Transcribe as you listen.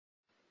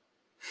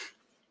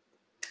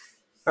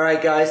All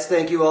right, guys,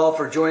 thank you all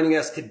for joining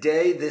us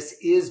today. This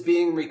is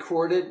being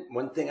recorded.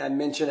 One thing I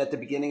mention at the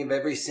beginning of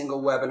every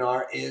single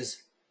webinar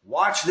is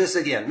watch this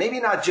again. Maybe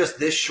not just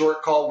this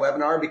short call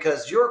webinar,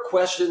 because your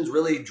questions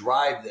really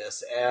drive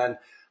this. And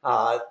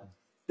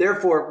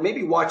therefore,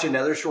 maybe watch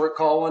another short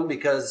call one,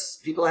 because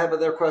people have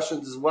their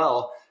questions as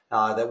well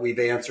that we've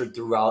answered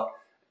throughout.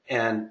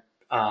 And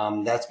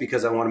that's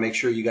because I want to make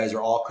sure you guys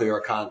are all clear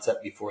on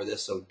concept before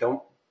this. So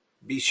don't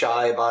be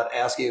shy about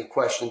asking a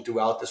question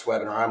throughout this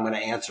webinar. I'm going to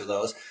answer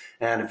those.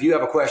 And if you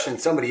have a question,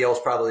 somebody else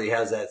probably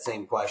has that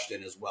same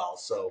question as well.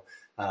 So,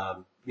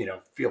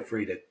 feel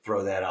free to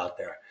throw that out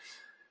there.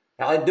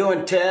 How you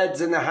doing? Ted's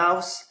in the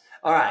house.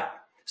 All right.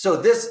 So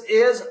this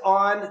is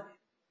on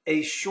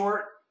a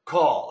short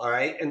call. All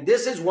right. And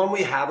this is when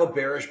we have a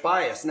bearish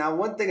bias. Now,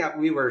 one thing that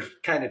we were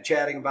kind of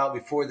chatting about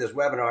before this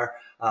webinar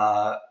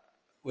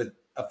with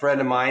a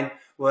friend of mine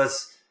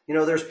was,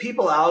 there's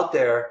people out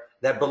there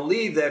that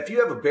believe that if you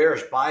have a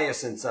bearish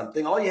bias in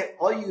something, all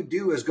you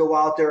do is go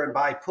out there and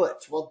buy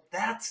puts. Well,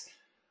 that's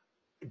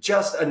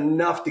just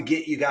enough to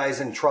get you guys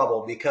in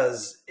trouble,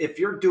 because if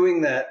you're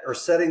doing that or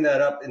setting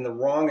that up in the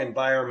wrong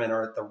environment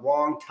or at the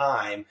wrong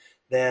time,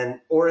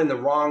 or in the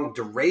wrong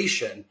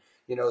duration,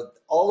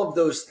 all of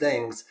those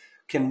things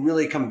can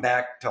really come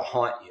back to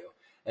haunt you.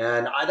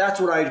 And that's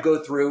what I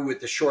go through with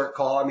the short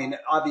call. I mean,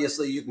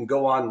 obviously you can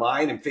go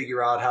online and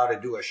figure out how to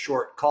do a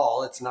short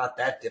call. It's not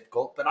that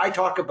difficult, but I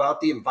talk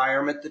about the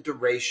environment, the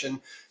duration,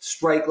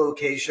 strike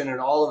location, and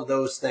all of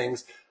those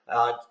things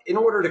in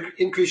order to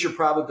increase your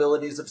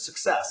probabilities of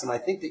success. And I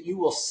think that you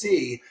will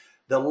see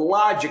the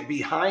logic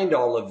behind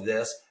all of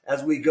this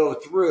as we go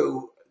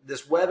through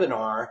this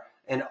webinar,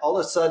 and all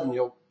of a sudden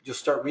you'll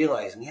start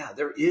realizing, yeah,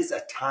 there is a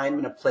time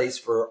and a place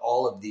for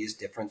all of these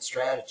different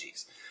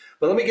strategies.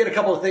 But let me get a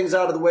couple of things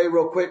out of the way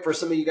real quick for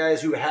some of you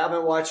guys who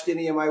haven't watched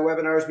any of my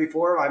webinars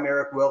before. I'm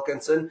Eric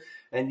Wilkinson,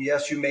 and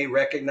yes, you may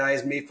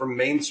recognize me from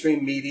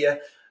mainstream media.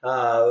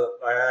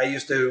 I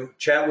used to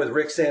chat with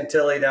Rick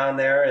Santilli down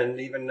there, and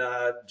even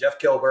Jeff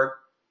Kilberg,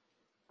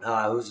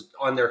 who's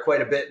on there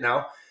quite a bit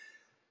now,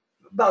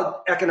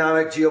 about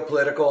economic,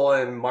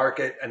 geopolitical, and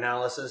market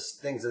analysis,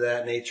 things of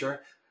that nature.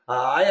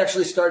 I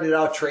actually started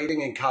out trading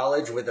in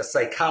college with a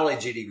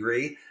psychology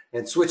degree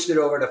and switched it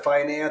over to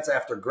finance.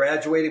 After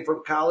graduating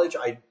from college,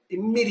 I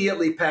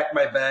immediately packed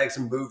my bags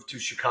and moved to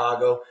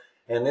Chicago.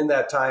 And in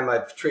that time,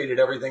 I've traded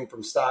everything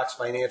from stocks,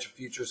 financial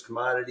futures,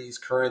 commodities,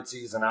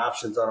 currencies, and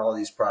options on all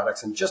these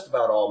products in just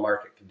about all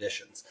market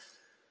conditions.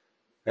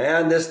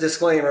 And this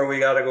disclaimer we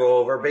got to go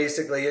over.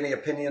 Basically, any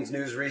opinions,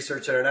 news,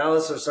 research, and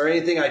analysis, or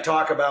anything I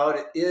talk about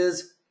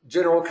is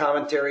general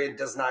commentary and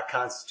does not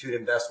constitute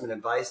investment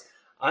advice.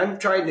 I'm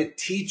trying to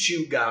teach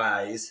you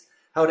guys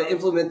how to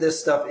implement this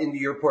stuff into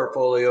your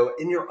portfolio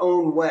in your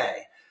own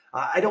way.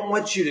 I don't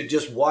want you to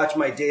just watch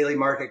my daily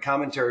market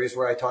commentaries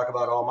where I talk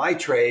about all my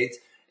trades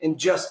and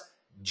just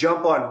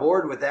jump on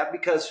board with that,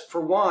 because for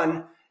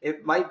one,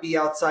 it might be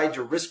outside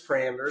your risk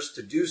parameters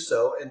to do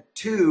so. And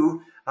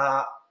two,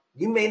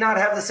 you may not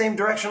have the same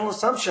directional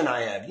assumption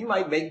I have. You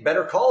might make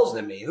better calls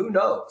than me. Who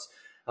knows?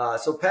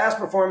 So past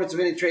performance of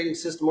any trading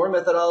system or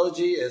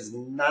methodology is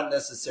not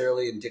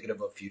necessarily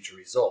indicative of future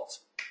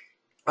results.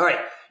 All right,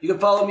 you can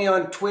follow me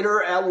on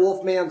Twitter at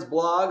Wolfman's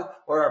blog,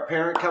 or our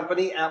parent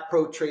company at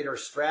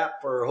ProTraderStrat,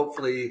 for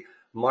hopefully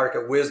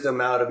market wisdom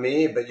out of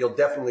me, but you'll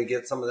definitely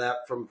get some of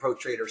that from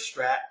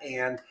ProTraderStrat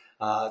and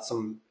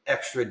some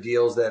extra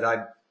deals that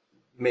I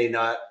may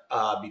not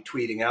be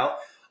tweeting out.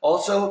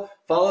 Also,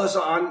 follow us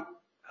on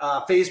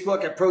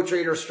Facebook at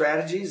ProTrader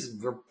Strategies.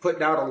 We're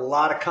putting out a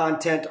lot of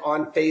content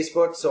on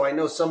Facebook, so I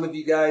know some of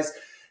you guys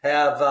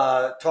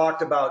have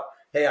talked about,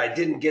 hey, I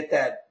didn't get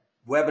that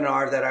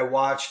webinar that I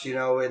watched, in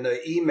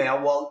the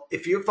email. Well,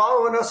 if you're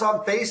following us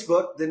on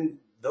Facebook, then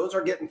those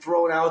are getting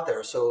thrown out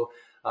there. So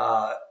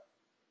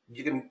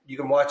you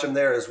can watch them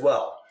there as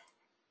well.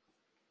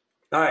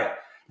 All right.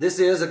 This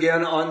is,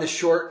 again, on the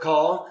short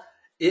call.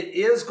 It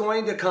is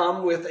going to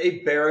come with a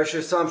bearish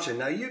assumption.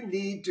 Now, you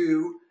need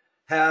to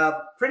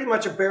have pretty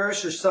much a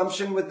bearish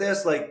assumption with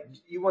this. Like,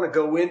 you want to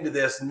go into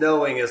this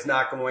knowing it's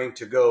not going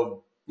to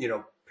go,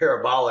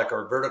 parabolic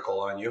or vertical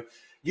on you.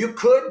 You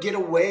could get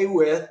away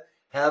with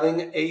having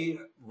a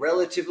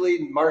relatively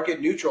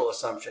market neutral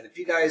assumption. If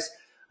you guys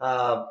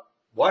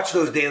watch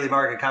those daily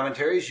market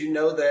commentaries, you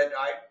know that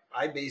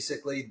I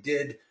basically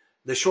did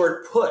the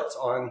short puts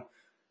on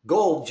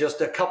gold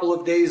just a couple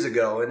of days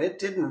ago, and it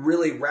didn't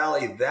really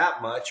rally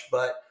that much,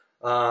 but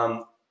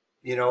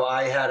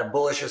I had a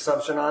bullish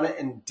assumption on it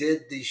and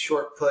did the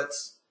short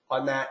puts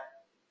on that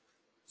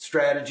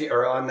strategy,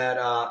 or on that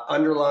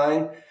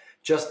underlying,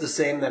 just the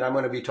same that I'm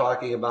going to be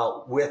talking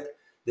about with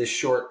this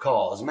short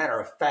call. As a matter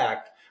of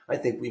fact, I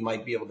think we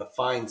might be able to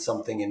find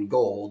something in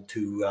gold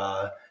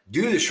to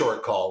do the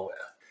short call with.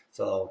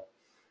 So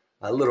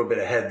a little bit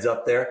of heads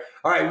up there.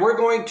 All right, we're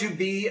going to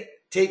be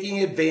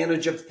taking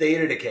advantage of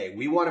theta decay.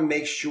 We want to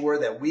make sure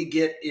that we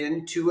get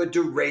into a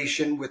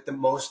duration with the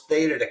most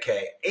theta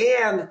decay,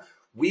 and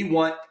we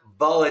want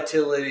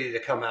volatility to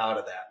come out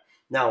of that.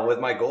 Now, with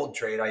my gold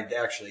trade, I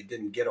actually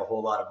didn't get a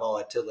whole lot of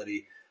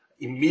volatility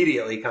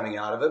immediately coming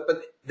out of it,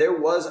 but there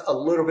was a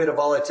little bit of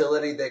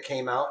volatility that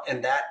came out,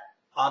 and that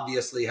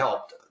obviously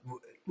helped.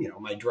 You know,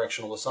 my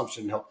directional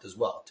assumption helped as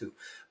well too.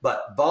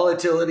 But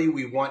volatility,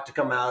 we want to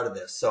come out of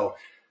this. So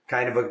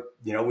kind of a,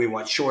 you know, we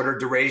want shorter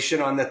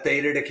duration on the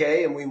theta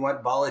decay, and we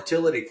want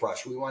volatility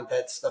crush. We want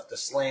that stuff to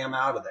slam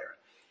out of there.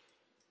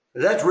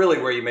 That's really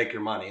where you make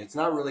your money. It's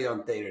not really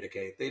on theta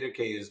decay. Theta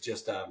decay is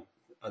just a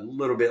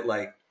little bit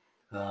like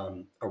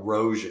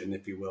erosion,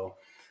 if you will.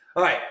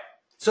 All right.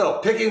 So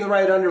picking the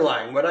right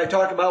underlying. What I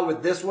talk about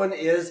with this one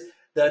is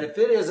that if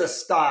it is a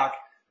stock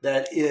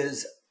that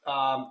is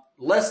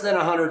less than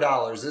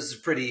 $100, this is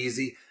pretty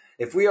easy.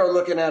 If we are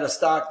looking at a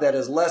stock that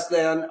is less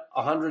than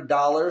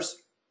 $100,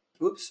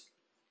 oops,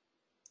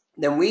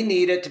 then we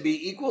need it to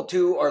be equal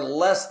to or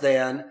less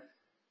than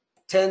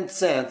 10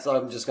 cents.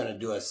 I'm just going to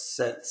do a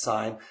cent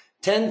sign.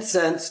 10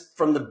 cents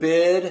from the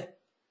bid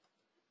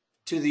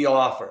to the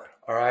offer.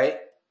 All right.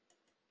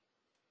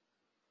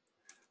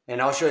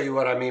 And I'll show you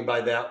what I mean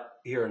by that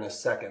here in a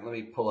second. Let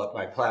me pull up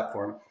my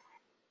platform.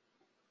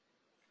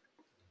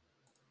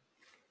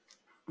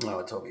 Oh,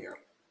 it's over here.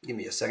 Give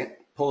me a second.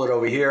 Pull it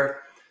over here.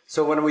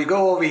 So when we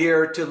go over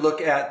here to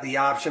look at the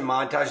option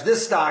montage,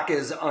 this stock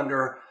is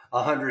under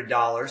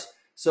 $100.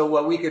 So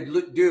what we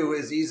could do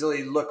is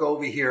easily look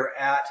over here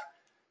at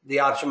the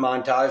option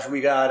montage.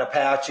 We got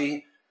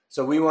Apache.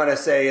 So we want to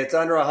say it's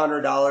under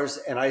 $100.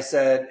 And I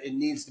said it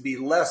needs to be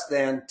less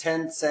than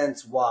 10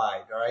 cents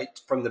wide. All right.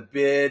 From the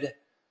bid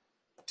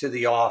to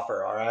the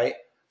offer. All right.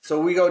 So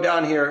we go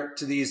down here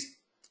to these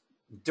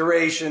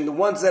duration, the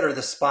ones that are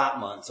the spot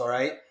months. All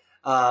right.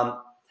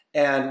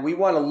 And we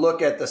want to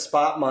look at the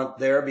spot month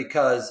there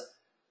because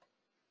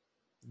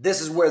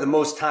this is where the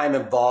most time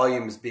and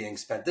volume is being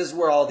spent. This is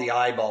where all the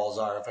eyeballs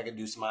are. If I could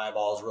do some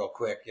eyeballs real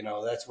quick, you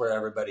know, that's where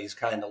everybody's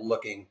kind of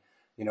looking,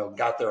 you know,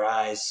 got their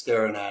eyes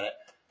staring at it.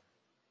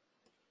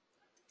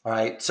 All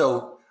right.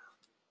 So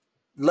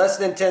less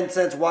than 10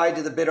 cents wide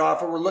to the bid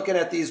offer. We're looking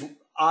at these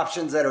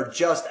options that are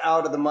just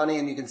out of the money,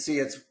 and you can see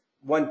it's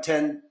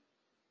 110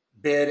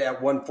 bid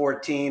at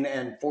 114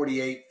 and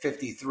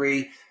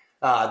 48.53.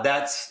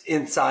 That's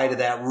inside of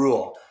that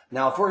rule.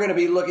 Now, if we're going to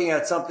be looking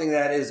at something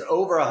that is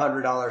over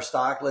 $100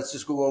 stock, let's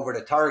just go over to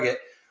target.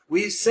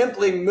 We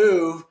simply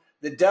move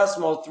the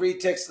decimal 3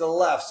 ticks to the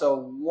left.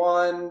 So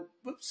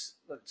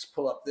let's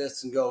pull up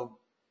this and go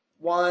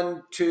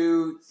 1,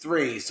 2,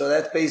 3. So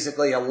that's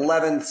basically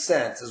 11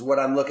 cents is what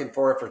I'm looking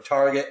for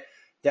target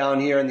down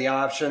here in the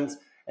options.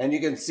 And you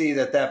can see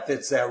that that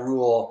fits that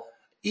rule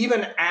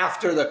even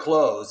after the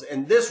close.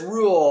 And this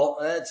rule,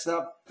 it's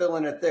not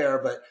filling it there,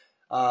 but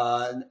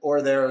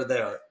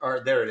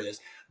there it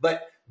is.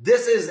 But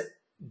this is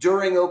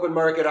during open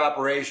market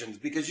operations,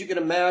 because you can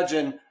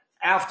imagine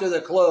after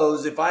the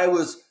close, if I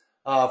was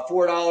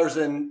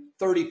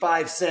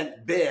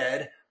 $4.35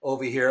 bid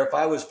over here, if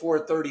I was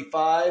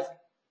 $4.35,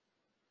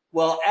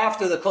 well,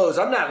 after the close,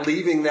 I'm not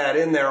leaving that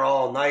in there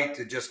all night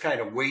to just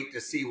kind of wait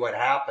to see what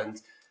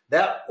happens.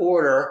 That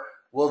order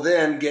will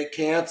then get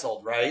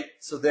canceled, right?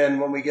 So then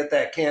when we get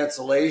that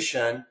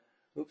cancellation,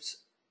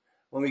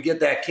 when we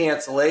get that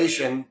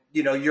cancellation,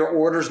 you know, your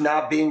order's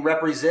not being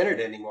represented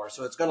anymore.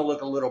 So it's going to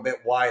look a little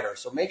bit wider.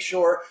 So make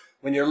sure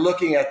when you're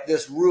looking at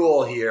this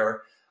rule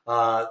here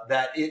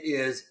that it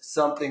is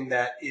something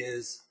that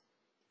is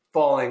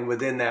falling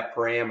within that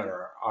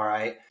parameter. All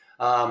right.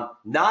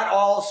 Not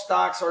all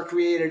stocks are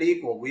created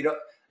equal. We don't,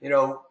 you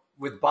know,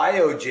 with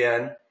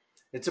Biogen,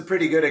 it's a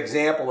pretty good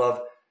example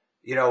of,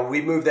 you know,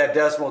 we move that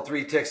decimal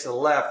 3 ticks to the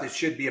left. It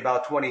should be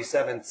about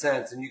 27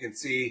 cents. And you can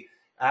see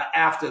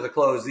after the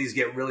close, these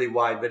get really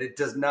wide, but it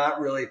does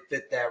not really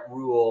fit that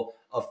rule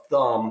of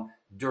thumb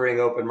during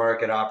open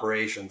market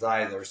operations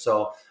either.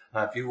 So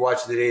if you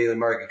watch the daily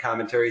market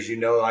commentaries, you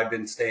know I've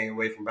been staying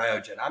away from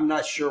Biogen. I'm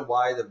not sure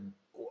why the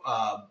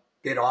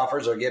bid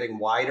offers are getting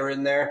wider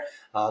in there.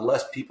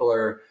 Less people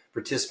are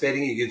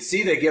participating. You can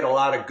see they get a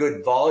lot of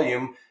good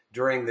volume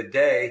during the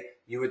day.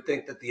 You would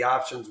think that the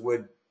options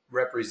would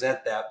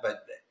represent that,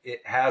 but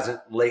it hasn't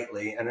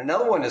lately. And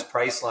another one is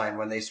Priceline.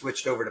 When they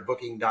switched over to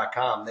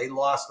booking.com, they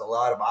lost a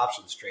lot of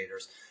options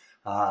traders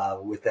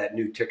with that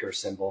new ticker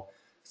symbol.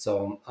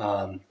 So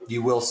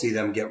you will see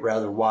them get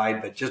rather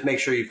wide, but just make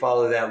sure you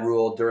follow that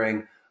rule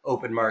during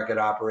open market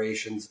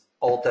operations.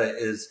 Ulta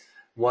is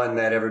one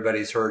that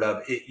everybody's heard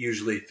of. It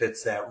usually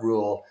fits that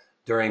rule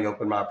during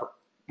open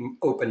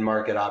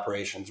market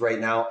operations. Right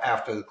now,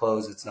 after the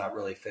close, it's not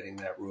really fitting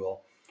that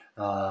rule.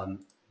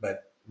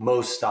 But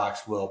most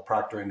stocks will,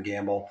 Procter &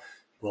 Gamble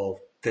will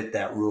fit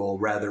that rule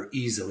rather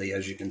easily,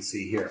 as you can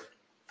see here.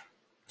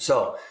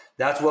 So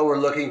that's what we're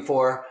looking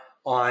for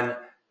on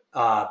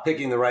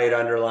picking the right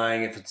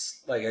underlying. If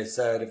it's, like I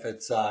said, if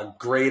it's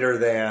greater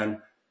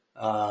than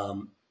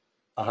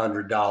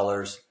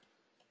 $100,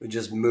 we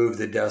just move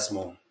the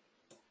decimal.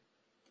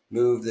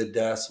 Move the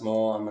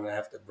decimal. I'm going to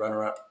have to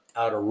run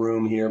out of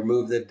room here.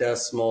 Move the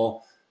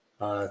decimal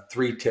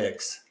 3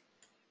 ticks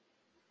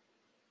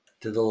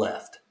to the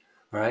left.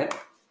 All right.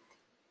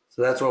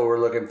 So that's what we're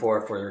looking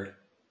for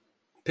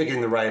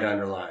picking the right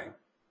underlying.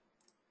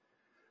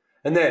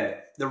 And then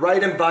the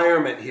right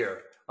environment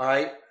here. All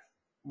right.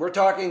 we're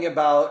talking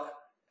about,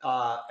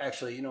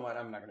 actually, you know what?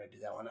 I'm not going to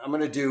do that one. I'm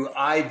going to do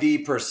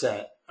IV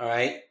percent. All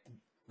right.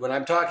 When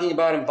I'm talking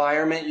about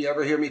environment, you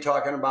ever hear me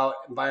talking about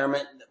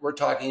environment? We're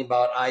talking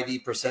about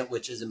IV percent,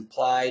 which is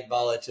implied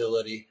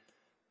volatility.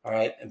 All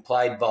right.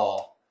 Implied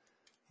vol.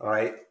 All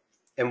right.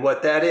 And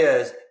what that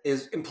is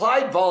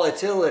implied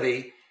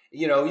volatility.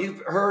 You know,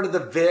 you've heard of the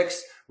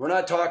VIX. We're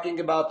not talking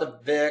about the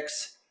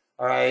VIX.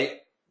 All right.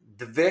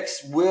 The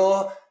VIX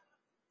will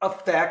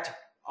affect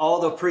all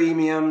the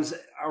premiums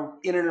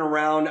in and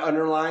around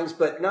underlyings,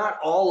 but not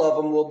all of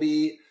them will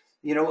be,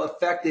 you know,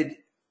 affected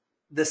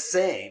the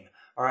same.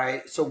 All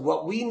right. So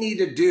what we need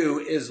to do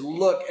is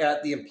look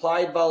at the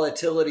implied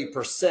volatility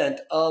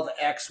percent of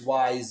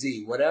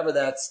XYZ, whatever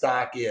that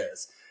stock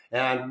is.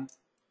 And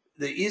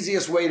the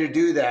easiest way to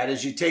do that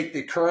is you take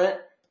the current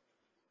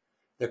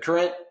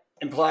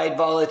implied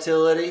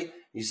volatility,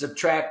 you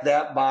subtract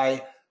that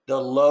by the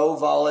low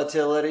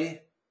volatility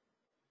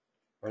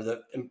or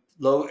the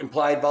low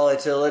implied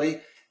volatility,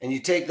 and you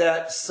take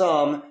that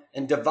sum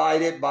and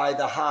divide it by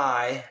the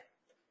high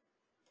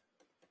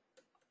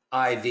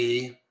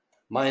IV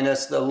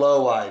minus the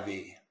low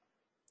IV.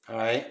 All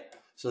right.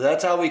 So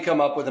that's how we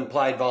come up with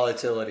implied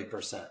volatility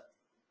percent.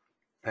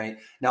 Right.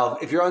 Now,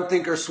 if you're on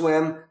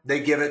Thinkorswim,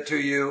 they give it to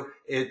you.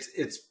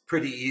 It's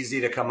pretty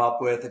easy to come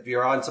up with. If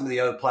you're on some of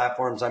the other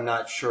platforms, I'm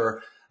not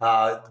sure.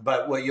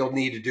 But what you'll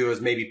need to do is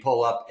maybe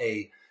pull up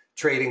a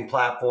trading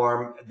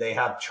platform. They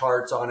have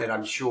charts on it,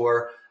 I'm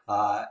sure,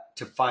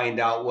 to find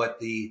out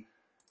what the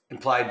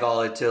implied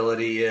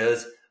volatility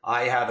is.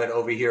 I have it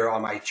over here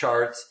on my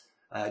charts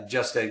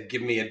just to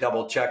give me a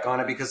double check on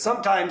it, because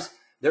sometimes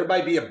there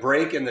might be a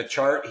break in the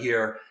chart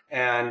here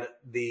and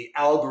the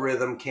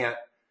algorithm can't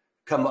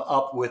come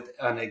up with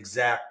an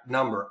exact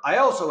number. I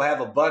also have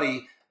a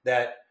buddy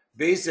that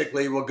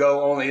basically will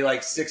go only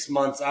like 6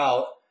 months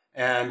out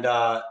and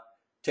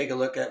take a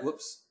look at,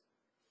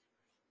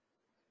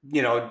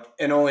 you know,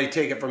 and only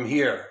take it from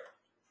here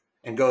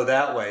and go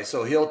that way.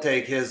 So he'll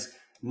take his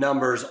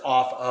numbers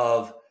off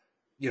of,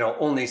 you know,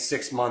 only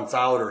 6 months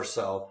out or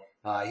so.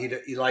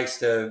 He likes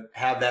to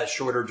have that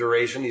shorter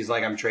duration. He's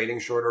like, I'm trading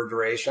shorter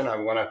duration. I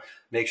want to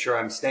make sure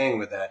I'm staying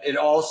with that. It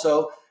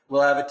also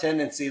will have a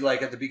tendency,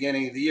 like at the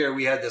beginning of the year,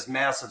 we had this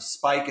massive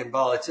spike in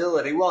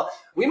volatility. Well,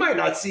 we might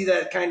not see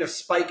that kind of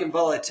spike in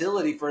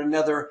volatility for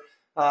another,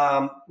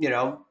 you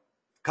know,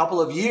 couple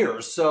of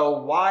years.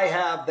 So why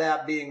have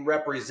that being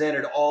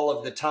represented all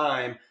of the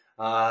time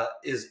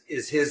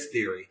is his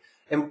theory.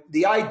 And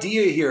the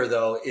idea here,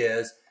 though,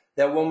 is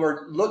that when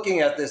we're looking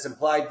at this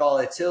implied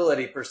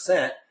volatility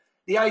percent,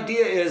 the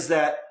idea is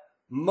that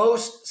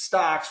most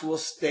stocks will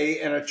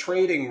stay in a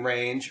trading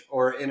range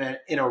or in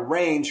a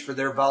range for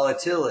their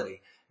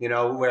volatility. You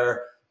know,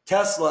 where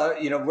Tesla,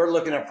 you know, we're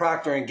looking at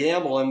Procter &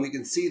 Gamble, and we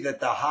can see that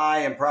the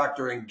high in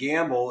Procter &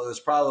 Gamble is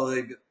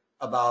probably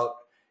about,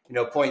 you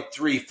know,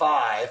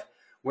 0.35,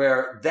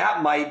 where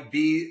that might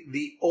be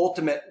the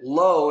ultimate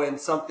low in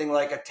something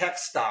like a tech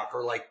stock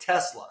or like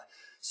Tesla.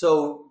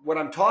 So what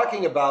I'm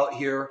talking about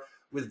here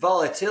with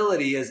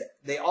volatility is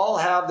they all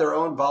have their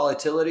own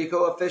volatility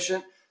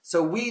coefficient.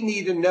 So we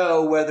need to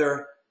know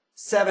whether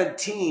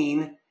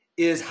 17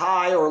 is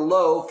high or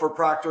low for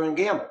Procter &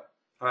 Gamble,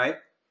 all right?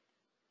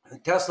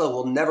 Tesla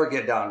will never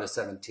get down to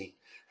 17.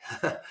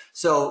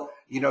 So,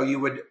 you know, you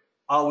would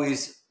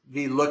always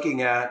be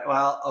looking at,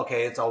 well,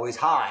 okay, it's always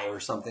high or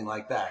something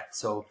like that.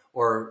 So,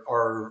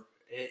 or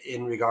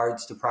in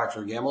regards to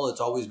Procter & Gamble,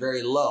 it's always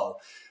very low.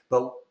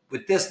 But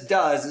what this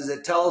does is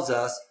it tells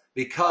us,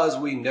 because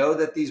we know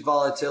that these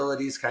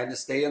volatilities kind of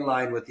stay in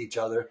line with each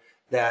other,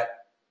 that,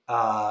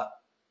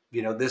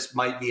 you know, this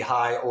might be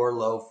high or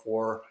low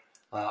for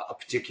a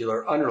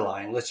particular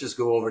underlying. Let's just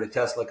go over to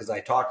Tesla because I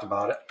talked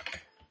about it.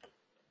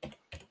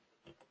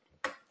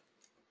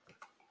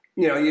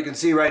 You know, you can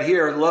see right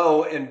here,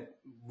 low, and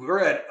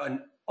we're at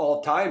an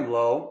all-time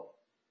low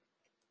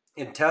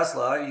in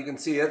Tesla. You can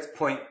see it's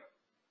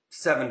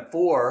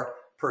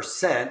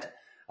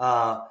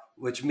 0.74%,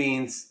 which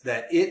means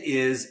that it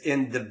is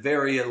in the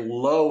very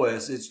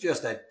lowest. It's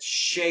just a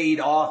shade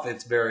off.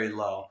 It's very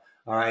low.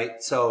 All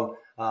right. So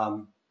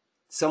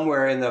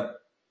somewhere in the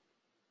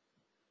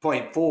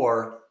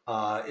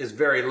 0.4 is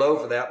very low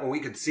for that. When we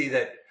could see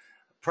that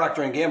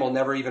Procter & Gamble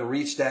never even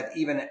reached that,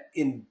 even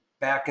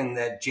back in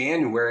that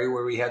January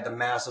where we had the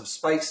massive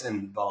spikes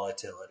in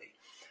volatility.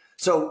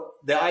 So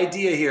the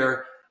idea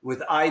here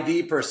with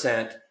IV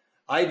percent,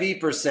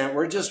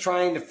 we're just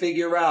trying to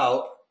figure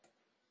out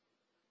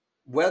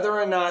whether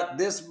or not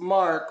this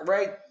mark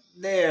right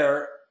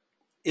there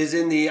is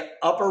in the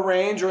upper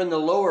range or in the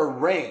lower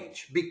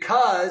range,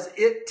 because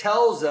it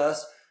tells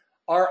us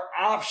our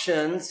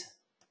options,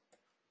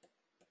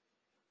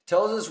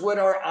 tells us what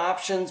our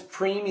options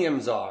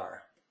premiums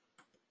are,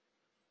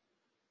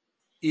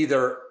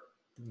 either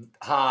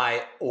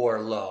high or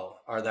low.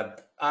 Are the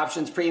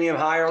options premium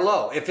high or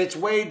low? If it's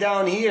way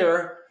down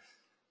here,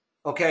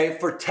 okay,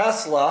 for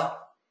Tesla,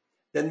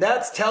 then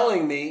that's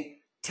telling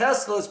me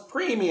Tesla's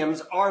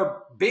premiums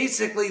are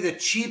basically the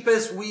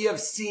cheapest we have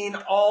seen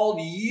all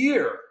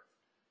year.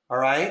 All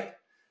right.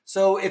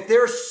 So if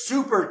they're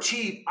super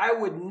cheap, I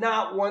would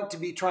not want to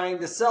be trying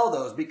to sell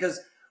those, because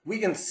we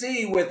can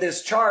see with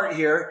this chart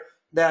here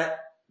that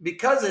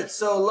because it's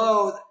so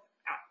low,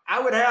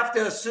 I would have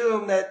to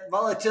assume that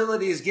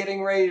volatility is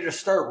getting ready to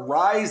start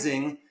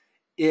rising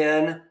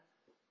in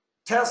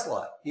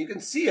Tesla. You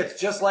can see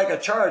it's just like a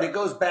chart. It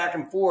goes back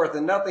and forth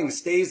and nothing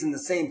stays in the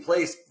same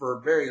place for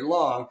very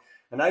long.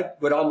 And I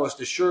would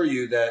almost assure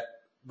you that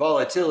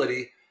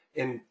volatility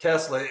in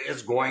Tesla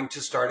is going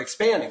to start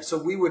expanding. So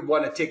we would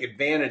want to take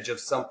advantage of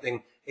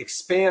something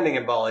expanding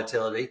in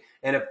volatility.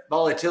 And if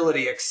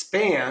volatility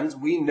expands,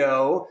 we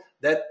know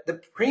that the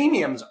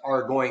premiums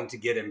are going to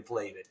get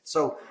inflated.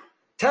 So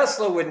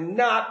Tesla would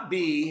not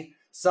be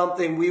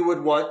something we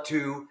would want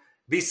to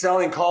be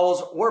selling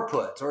calls or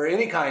puts or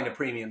any kind of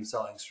premium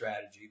selling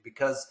strategy,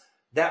 because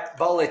that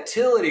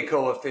volatility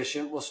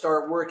coefficient will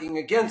start working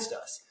against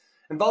us.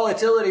 And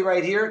volatility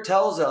right here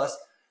tells us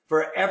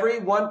for every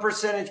 1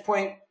 percentage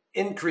point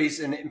increase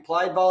in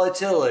implied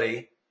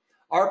volatility,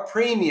 our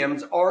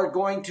premiums are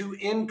going to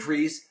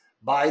increase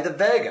by the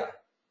Vega,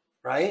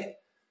 right?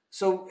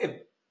 So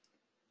if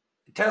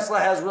Tesla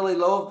has really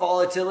low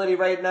volatility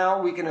right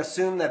now, we can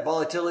assume that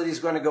volatility is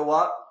going to go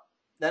up.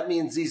 That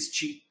means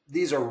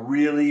these are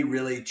really,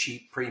 really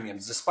cheap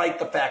premiums, despite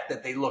the fact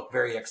that they look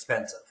very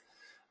expensive,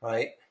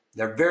 right?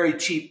 They're very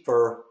cheap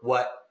for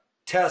what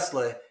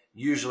Tesla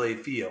usually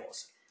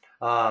feels.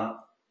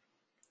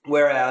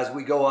 Whereas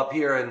we go up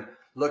here and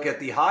look at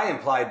the high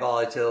implied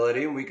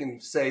volatility, and we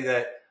can say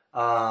that,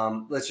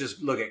 let's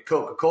just look at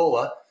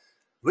Coca-Cola.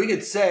 We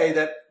could say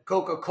that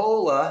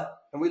Coca-Cola,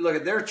 and we look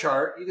at their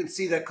chart, you can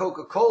see that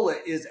Coca-Cola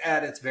is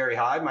at its very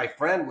high. My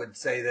friend would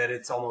say that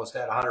it's almost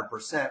at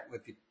 100%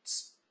 if you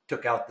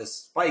took out this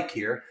spike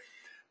here.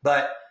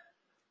 But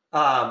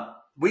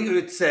we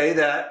would say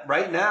that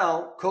right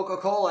now,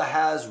 Coca-Cola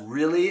has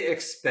really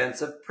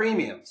expensive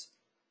premiums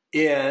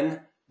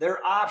in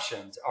their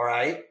options, all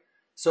right?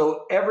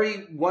 So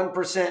every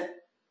 1%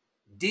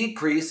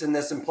 decrease in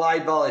this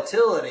implied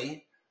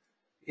volatility,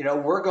 you know,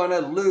 we're going to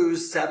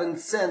lose 7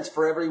 cents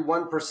for every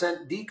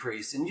 1%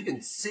 decrease. And you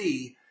can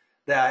see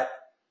that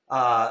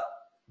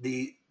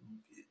the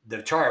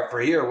chart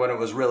for here, when it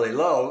was really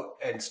low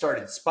and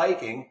started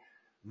spiking,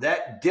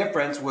 that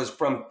difference was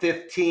from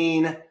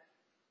 15,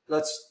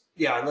 let's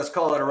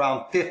call it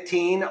around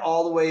 15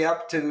 all the way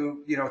up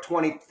to,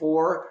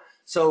 24.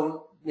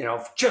 So,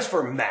 just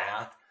for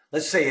math,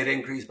 let's say it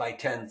increased by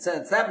 10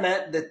 cents. That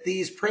meant that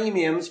these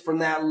premiums from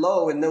that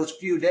low in those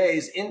few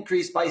days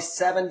increased by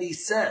 70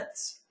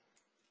 cents.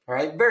 All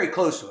right, very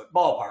close to it,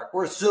 ballpark.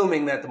 We're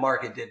assuming that the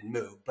market didn't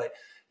move, but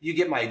you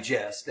get my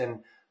gist.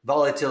 And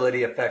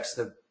volatility affects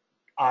the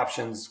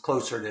options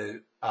closer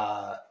to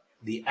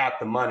the at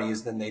the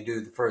monies than they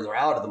do the further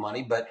out of the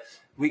money. But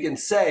we can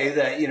say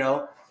that,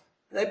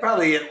 they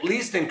probably at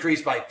least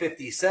increased by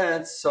 50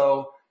 cents.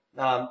 So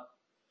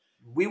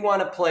we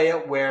want to play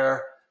it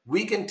where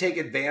we can take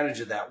advantage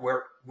of that,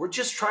 where we're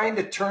just trying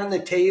to turn the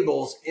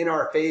tables in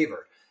our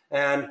favor.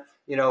 And,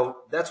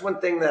 that's one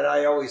thing that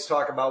I always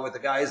talk about with the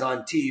guys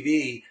on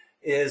TV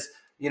is,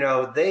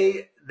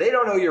 they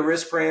don't know your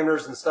risk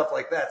parameters and stuff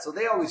like that. So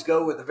they always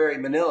go with the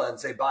very vanilla and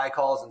say buy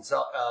calls and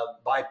sell,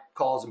 buy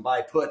calls and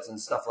buy puts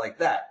and stuff like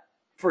that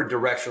for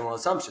directional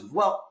assumptions.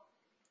 Well,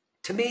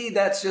 to me,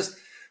 that's just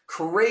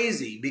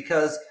crazy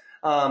because,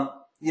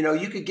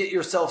 you could get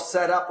yourself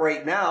set up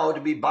right now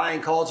to be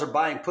buying calls or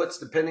buying puts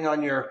depending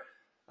on your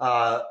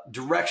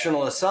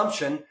directional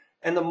assumption,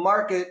 and the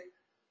market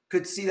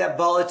could see that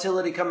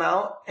volatility come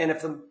out, and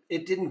if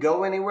it didn't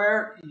go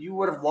anywhere, you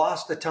would have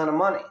lost a ton of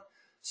money.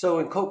 So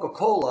in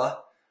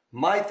Coca-Cola,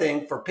 my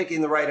thing for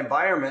picking the right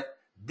environment,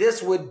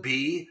 this would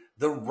be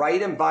the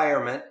right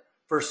environment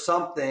for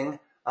something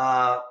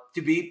to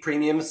be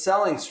premium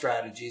selling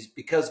strategies,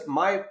 because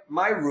my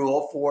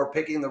rule for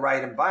picking the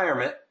right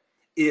environment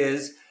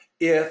is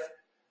if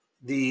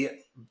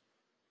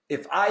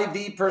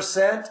IV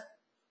percent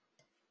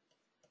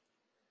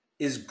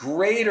is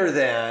greater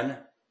than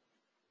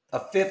a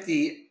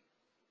 50,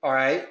 all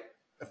right,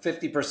 a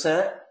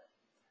 50%,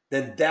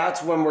 then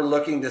that's when we're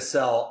looking to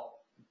sell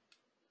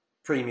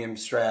premium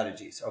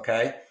strategies,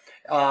 okay?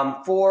 Sorry,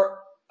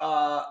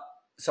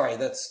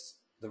 that's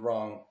the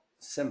wrong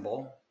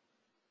symbol.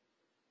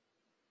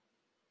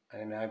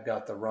 And I've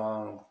got the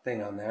wrong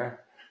thing on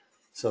there.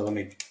 So let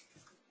me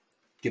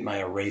get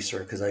my eraser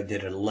because I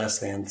did a less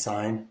than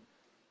sign.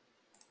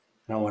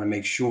 And I want to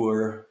make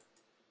sure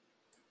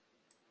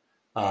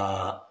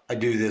I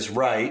do this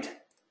right.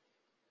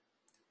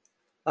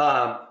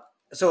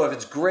 So if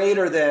it's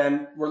greater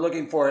than, we're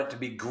looking for it to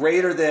be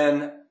greater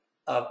than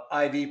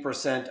IV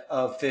percent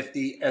of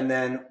 50. And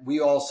then we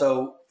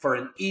also, for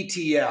an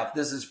ETF,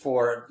 this is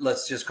for,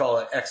 let's just call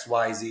it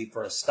XYZ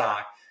for a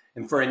stock.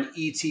 And for an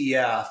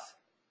ETF,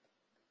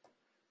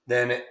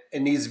 then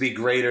it needs to be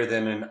greater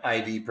than an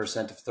IV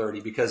percent of 30,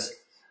 because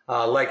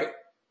like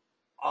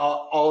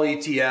all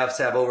ETFs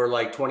have over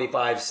like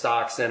 25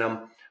 stocks in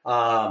them.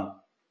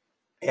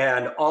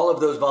 And all of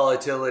those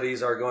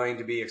volatilities are going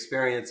to be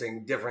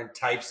experiencing different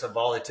types of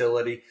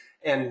volatility.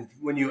 And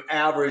when you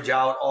average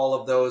out all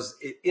of those,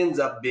 it ends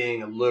up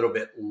being a little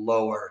bit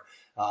lower.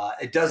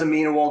 It doesn't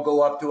mean it won't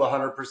go up to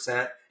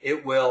 100%.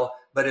 It will,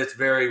 but it's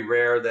very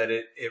rare that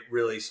it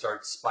really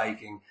starts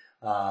spiking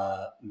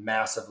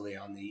massively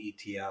on the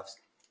ETFs.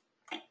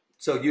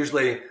 So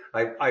usually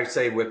I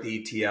say with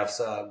the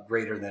ETFs,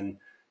 greater than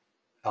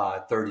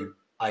 30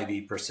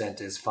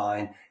 IV% is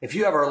fine. If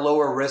you have a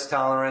lower risk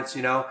tolerance,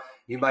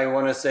 you might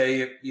want to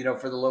say,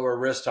 for the lower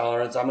risk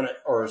tolerance,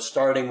 or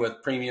starting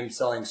with premium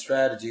selling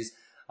strategies,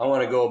 I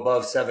want to go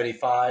above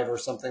 75 or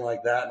something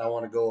like that, and I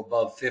want to go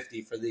above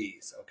 50 for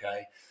these,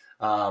 okay?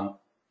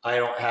 I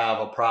don't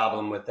have a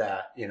problem with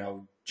that,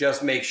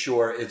 just make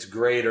sure it's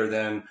greater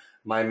than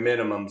my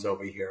minimums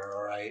over here,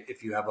 all right,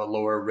 if you have a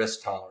lower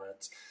risk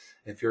tolerance.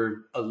 If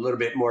you're a little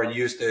bit more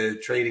used to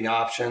trading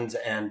options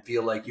and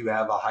feel like you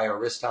have a higher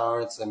risk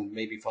tolerance, then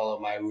maybe follow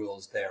my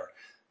rules there.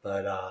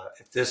 But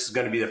if this is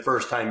going to be the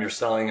first time you're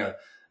selling a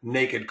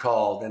naked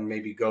call, then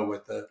maybe go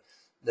with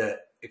the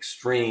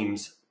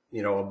extremes,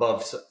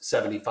 above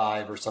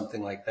 75 or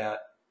something like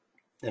that,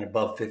 and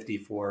above 50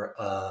 for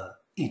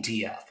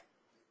ETF.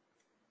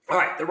 All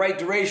right, the right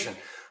duration.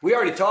 We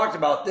already talked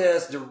about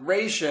this.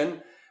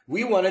 Duration,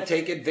 we want to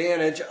take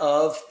advantage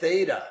of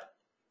theta.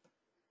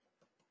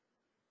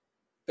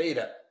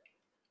 Theta.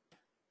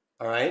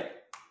 All right.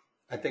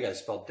 I think I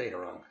spelled theta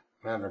wrong.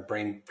 I'm having a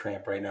brain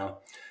cramp right now.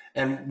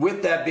 And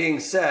with that being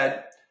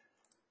said,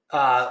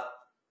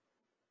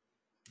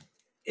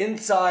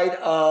 inside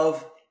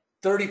of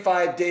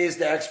 35 days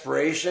to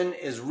expiration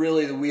is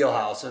really the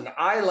wheelhouse. And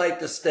I like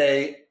to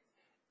stay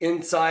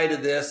inside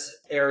of this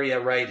area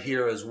right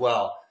here as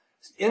well.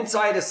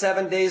 Inside of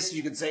 7 days,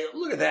 you can say,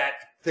 look at that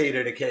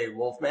theta decay,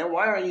 Wolfman.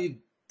 Why aren't you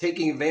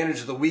taking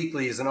advantage of the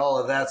weeklies and all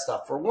of that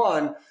stuff? For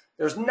one,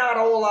 there's not a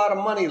whole lot of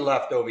money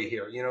left over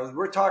here.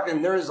 We're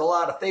talking, there's a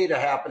lot of theta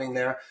happening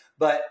there,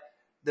 but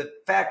the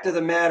fact of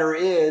the matter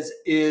is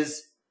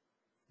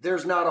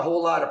there's not a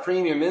whole lot of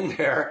premium in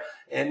there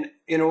and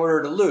in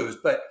order to lose.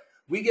 But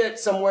we get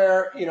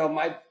somewhere,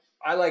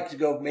 I like to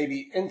go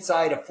maybe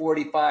inside of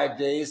 45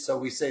 days. So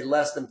we say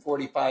less than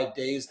 45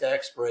 days to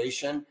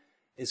expiration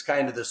is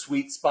kind of the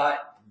sweet spot.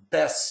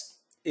 Best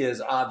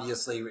is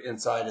obviously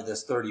inside of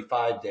this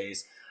 35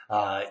 days.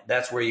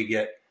 That's where you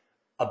get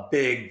a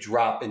big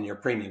drop in your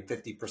premium,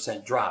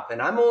 50% drop.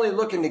 And I'm only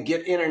looking to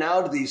get in and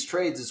out of these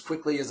trades as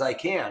quickly as I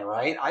can,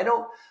 right? I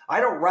don't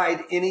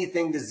ride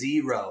anything to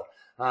zero.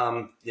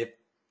 If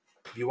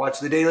you watch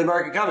the daily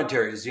market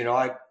commentaries,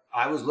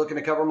 I was looking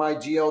to cover my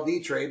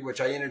GLD trade, which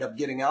I ended up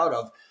getting out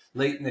of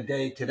late in the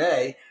day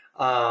today.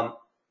 But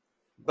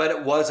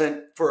it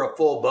wasn't for a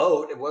full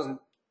boat. It wasn't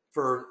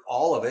for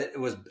all of it. It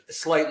was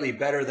slightly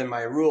better than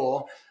my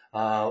rule,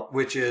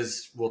 which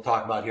is, we'll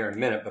talk about here in a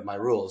minute, but my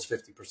rule is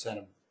 50%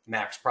 of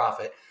max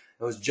profit.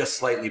 It was just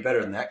slightly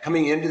better than that.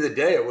 Coming into the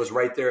day, it was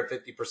right there at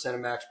 50%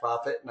 of max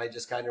profit, and I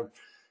just kind of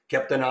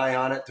kept an eye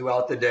on it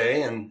throughout the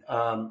day and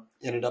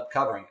ended up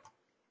covering it.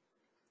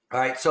 All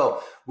right,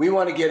 so we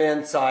want to get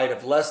inside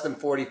of less than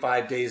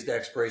 45 days to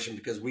expiration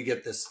because we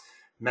get this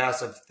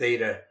massive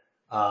theta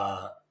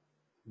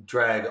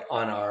drag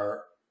on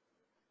our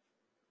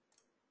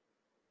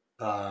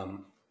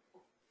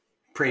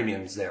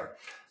premiums there.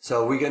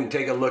 So we can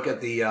take a look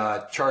at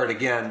the chart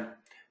again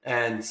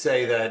and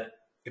say that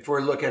if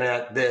we're looking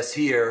at this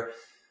here,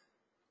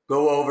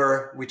 go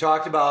over, we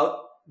talked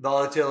about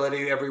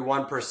volatility, every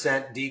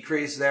 1%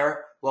 decrease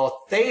there.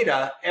 Well,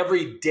 theta,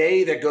 every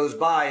day that goes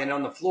by, and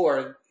on the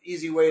floor,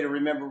 easy way to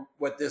remember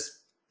what this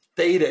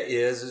theta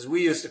is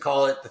we used to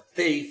call it the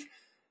thief.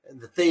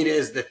 And the theta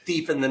is the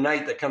thief in the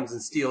night that comes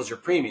and steals your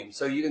premium.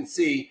 So you can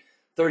see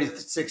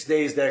 36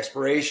 days to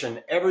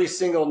expiration, every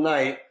single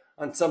night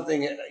on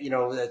something,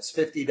 that's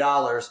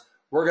 $50,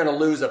 we're going to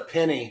lose a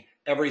penny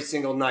every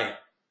single night.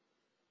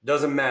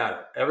 Doesn't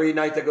matter. Every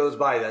night that goes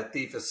by, that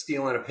thief is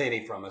stealing a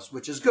penny from us,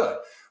 which is good.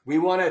 We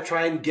want to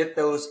try and get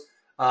those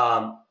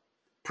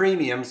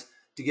premiums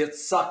to get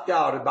sucked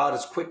out about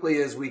as quickly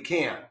as we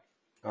can.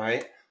 All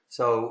right.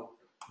 So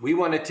we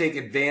want to take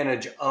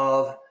advantage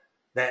of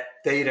that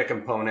theta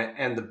component.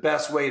 And the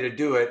best way to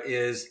do it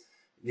is,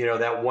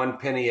 that 1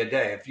 penny a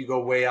day. If you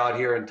go way out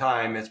here in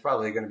time, it's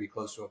probably going to be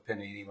close to a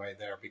penny anyway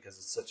there because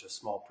it's such a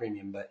small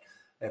premium. But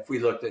if we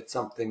looked at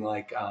something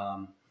like,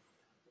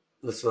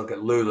 let's look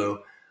at Lulu.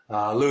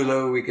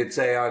 Lulu, we could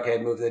say, okay,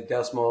 move the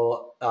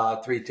decimal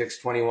 3 ticks,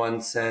 21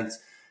 cents.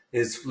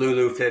 Is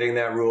Lulu fitting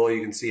that rule?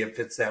 You can see it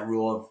fits that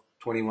rule of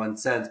 21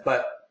 cents.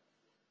 But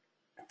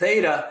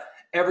theta,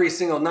 every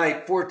single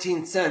night,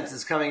 14 cents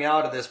is coming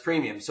out of this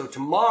premium. So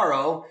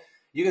tomorrow,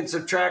 you can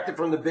subtract it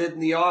from the bid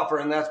and the offer,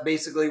 and that's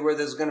basically where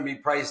this is going to be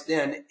priced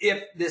in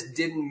if this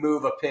didn't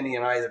move a penny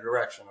in either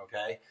direction,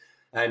 okay?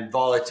 And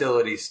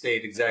volatility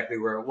stayed exactly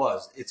where it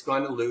was. It's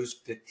going to lose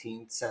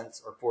 15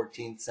 cents or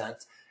 14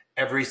 cents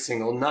every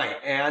single night.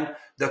 And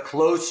the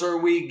closer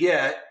we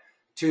get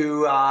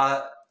to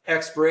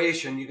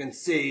expiration, you can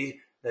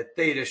see that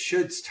theta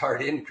should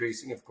start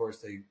increasing. Of course,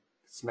 they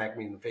smacked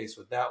me in the face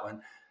with that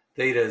one.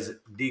 Theta is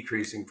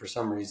decreasing for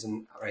some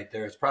reason right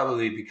there. It's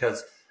probably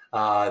because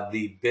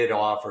the bid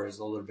offer is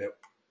a little bit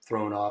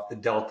thrown off. The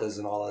deltas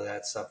and all of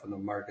that stuff when the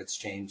markets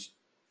change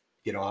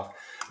get off.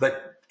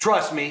 But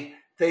trust me,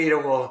 theta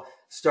will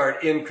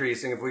start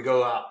increasing. If we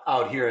go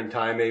out here in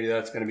time, maybe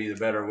that's going to be the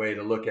better way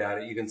to look at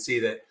it. You can see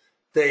that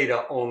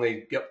theta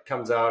only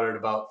comes out at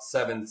about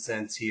 7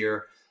 cents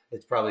here.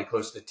 It's probably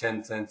close to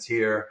 10 cents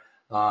here,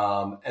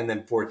 and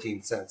then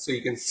 14 cents. So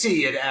you can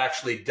see it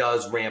actually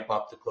does ramp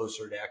up the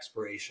closer to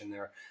expiration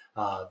there.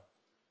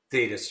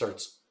 Theta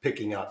starts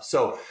picking up.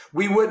 So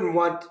we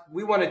want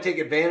to take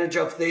advantage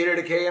of theta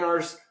decay in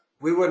ours.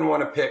 We wouldn't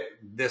want to pick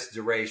this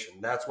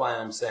duration. That's why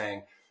I'm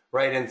saying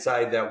right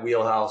inside that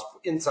wheelhouse,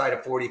 inside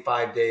of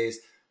 45 days,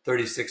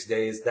 36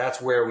 days,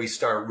 that's where we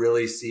start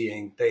really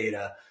seeing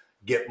theta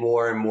get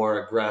more and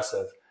more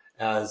aggressive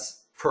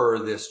as per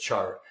this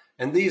chart.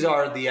 And these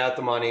are the at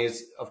the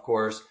monies, of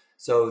course.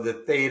 So the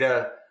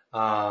theta,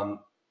 the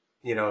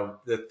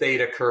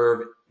theta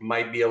curve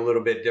might be a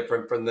little bit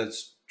different from the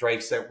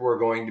strikes that we're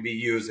going to be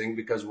using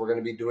because we're going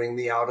to be doing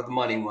the out of the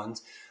money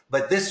ones.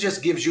 But this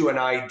just gives you an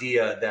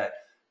idea that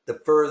the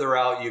further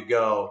out you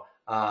go,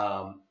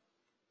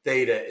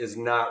 theta is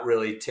not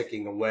really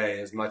ticking away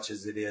as much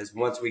as it is.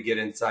 Once we get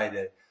inside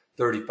it,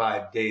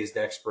 35 days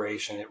to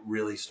expiration, it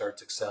really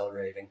starts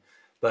accelerating.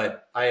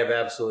 But I have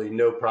absolutely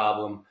no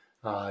problem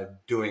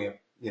doing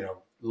it,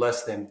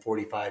 less than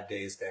 45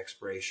 days to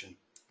expiration.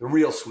 The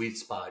real sweet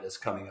spot is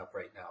coming up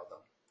right now,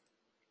 though.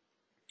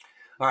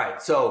 All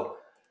right, so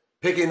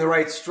picking the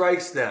right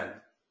strikes then.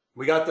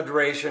 We got the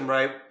duration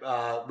right.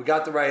 We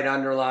got the right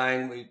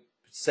underlying. We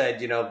said,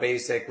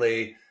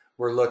 basically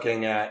we're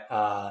looking at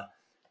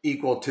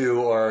equal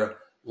to or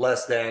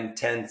less than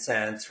 10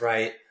 cents,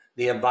 right?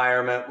 The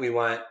environment, we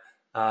want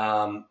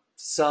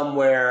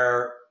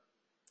somewhere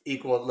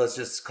equal, let's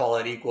just call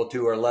it equal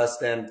to or less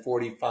than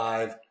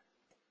 45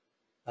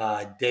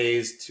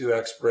 days to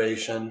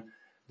expiration.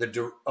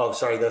 Oh,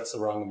 sorry, that's the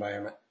wrong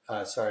environment.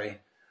 Sorry.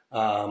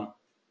 Let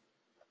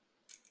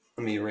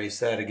me erase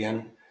that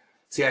again.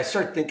 See, I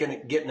start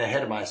thinking, getting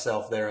ahead of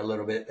myself there a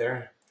little bit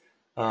there.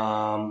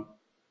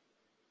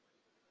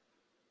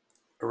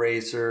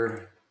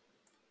 Eraser.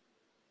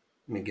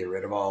 Let me get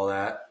rid of all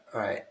that. All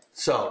right.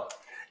 So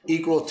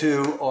equal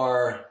to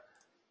or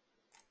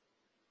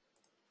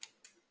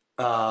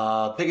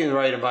picking the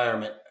right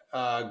environment.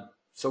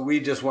 So we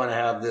just want to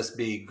have this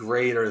be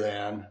greater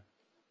than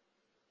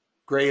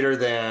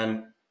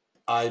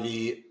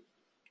IV,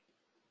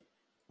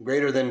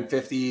 greater than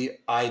 50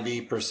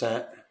 IV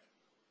percent.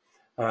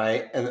 All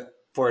right. And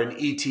for an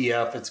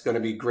ETF, it's going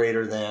to be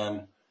greater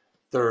than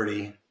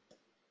 30.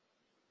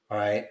 All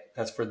right.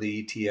 That's for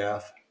the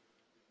ETF.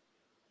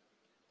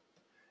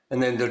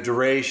 And then the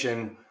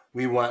duration,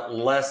 we want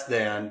less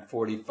than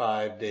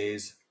 45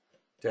 days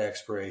to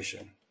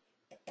expiration.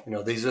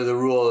 These are the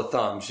rule of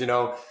thumbs.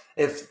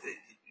 If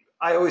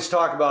I always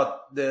talk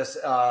about this,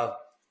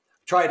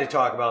 try to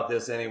talk about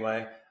this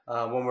anyway,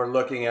 when we're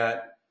looking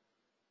at,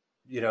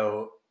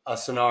 a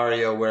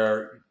scenario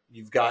where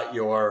you've got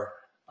your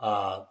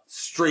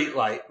street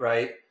light,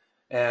 right?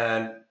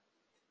 And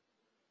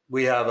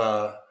we have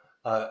a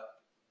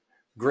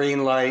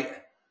green light,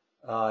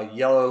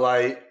 yellow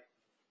light,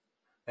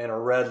 and a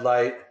red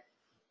light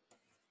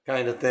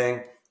kind of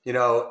thing.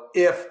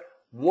 If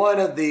one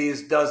of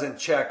these doesn't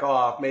check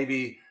off,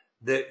 maybe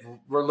that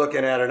we're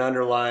looking at an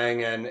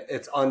underlying and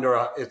it's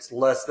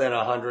less than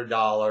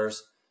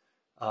 $100.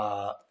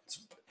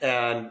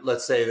 And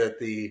let's say that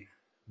the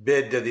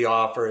bid to the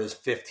offer is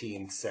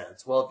 15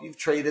 cents. Well, if you've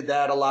traded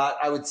that a lot,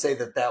 I would say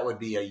that would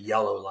be a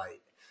yellow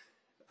light.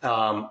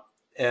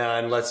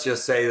 And let's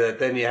just say that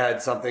then you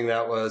had something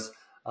that was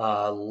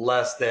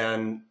less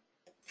than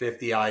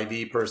 50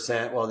 IV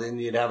percent. Well, then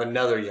you'd have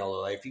another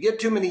yellow light. If you get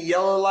too many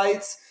yellow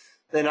lights,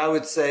 then I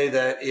would say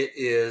that it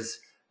is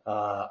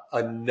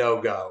a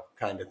no-go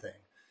kind of thing.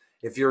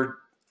 If you're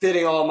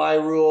fitting all my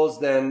rules,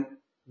 then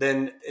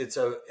it's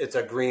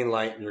a green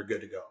light and you're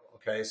good to go.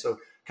 Okay, so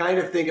kind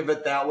of think of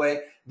it that way.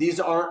 These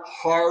aren't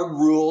hard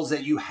rules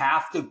that you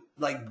have to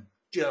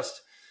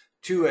just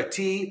to a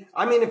T.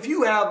 I mean, if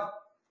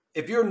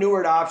you're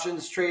newer to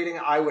options trading,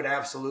 I would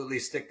absolutely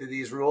stick to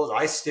these rules.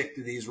 I stick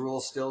to these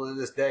rules still to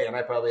this day, and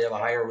I probably have a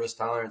higher risk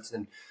tolerance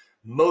than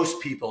most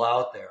people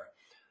out there.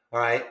 All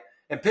right.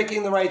 And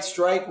picking the right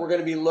strike, we're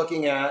going to be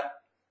looking at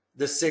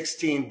the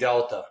 16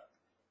 delta.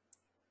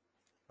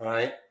 All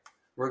right.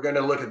 We're going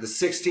to look at the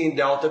 16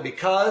 delta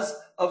because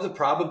of the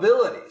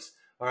probabilities.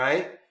 All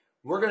right.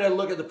 We're going to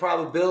look at the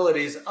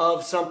probabilities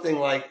of something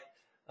like,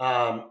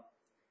 and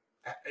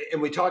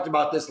we talked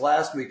about this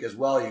last week as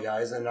well, you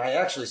guys, and I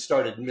actually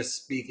started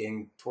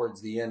misspeaking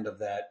towards the end of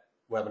that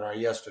webinar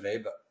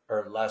yesterday,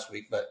 or last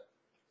week, but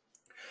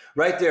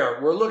right there,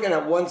 we're looking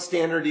at one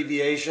standard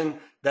deviation.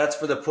 That's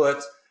for the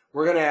puts.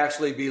 We're going to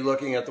actually be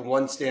looking at the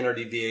one standard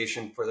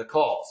deviation for the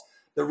calls.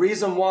 The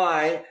reason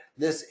why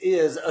this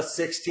is a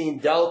 16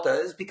 delta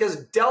is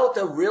because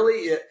delta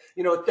really,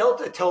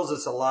 delta tells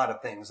us a lot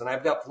of things, and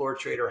I've got floor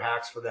trader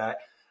hacks for that.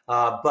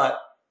 But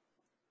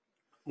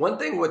one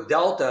thing with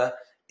delta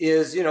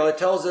is, it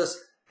tells us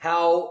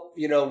how,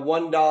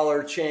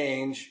 $1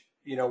 change,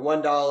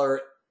 $1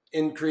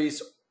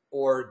 increase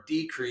or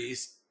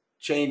decrease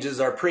changes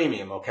our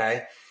premium,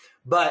 okay?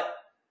 But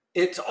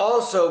it's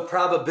also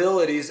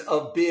probabilities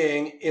of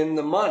being in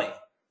the money,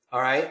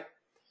 all right?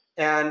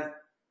 And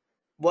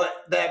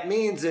what that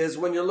means is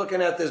when you're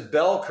looking at this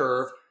bell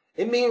curve,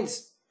 it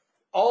means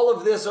all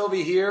of this over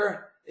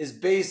here is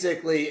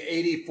basically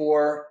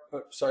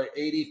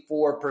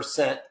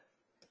 84%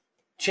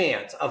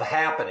 chance of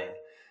happening,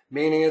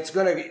 meaning it's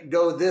going to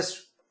go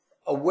this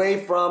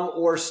away from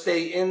or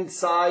stay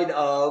inside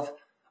of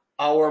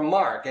our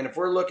mark. And if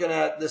we're looking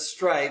at this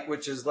strike,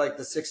 which is like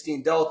the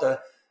 16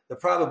 delta, the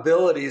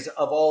probabilities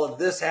of all of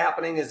this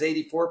happening is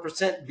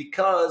 84%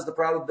 because the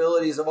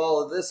probabilities of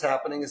all of this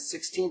happening is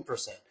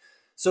 16%.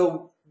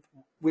 So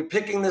we're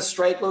picking this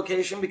strike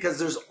location because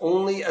there's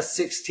only a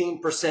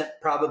 16%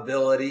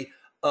 probability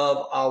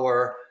of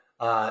our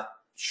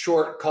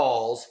short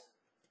calls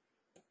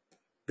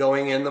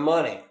going in the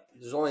money.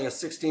 There's only a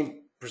 16%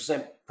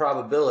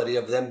 probability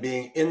of them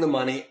being in the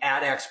money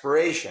at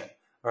expiration,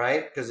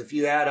 right? Because if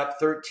you add up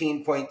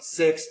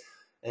 13.6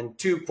 and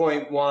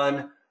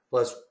 2.1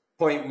 plus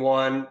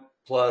 0.1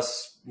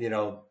 plus,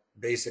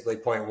 basically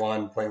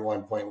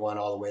 0.1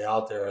 all the way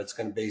out there, it's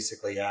going to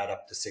basically add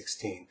up to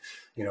 16.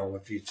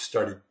 If you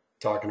started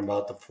talking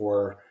about the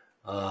four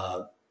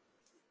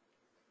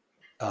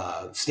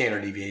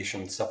standard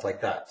deviation, stuff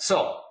like that.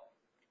 So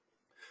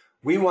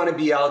we want to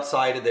be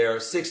outside of there.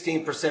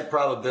 16%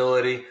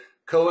 probability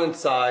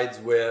coincides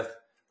with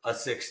a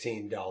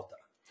 16 delta.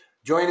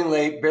 Joining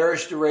late,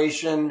 bearish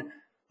duration,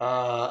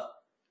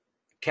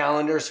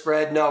 calendar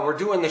spread. No, we're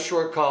doing the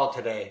short call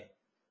today.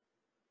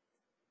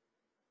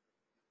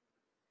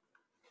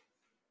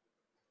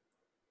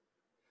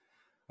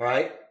 All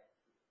right.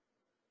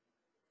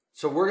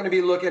 So we're going to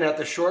be looking at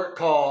the short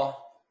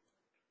call.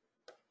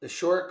 The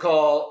short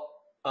call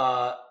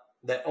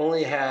that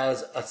only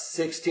has a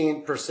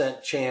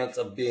 16% chance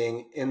of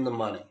being in the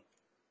money.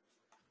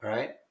 All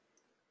right.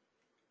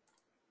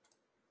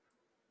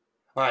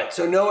 All right.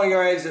 So knowing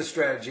our exit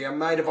strategy, I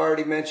might have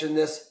already mentioned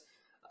this.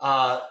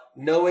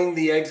 Knowing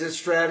the exit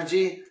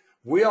strategy,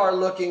 we are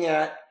looking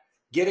at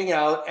getting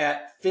out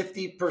at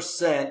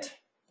 50%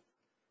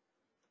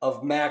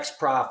 of max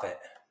profit.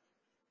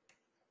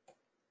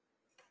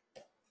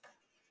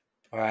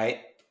 All right.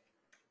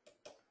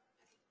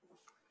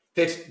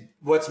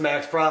 What's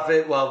max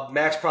profit? Well,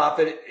 max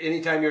profit,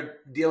 anytime you're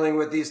dealing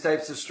with these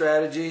types of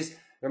strategies,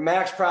 your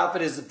max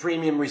profit is the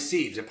premium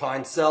received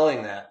upon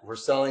selling that. We're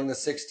selling the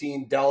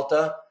 16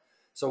 delta.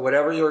 So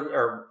whatever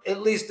or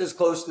at least as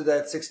close to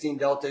that 16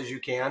 delta as you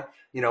can.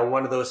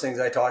 One of those things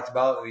I talked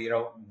about,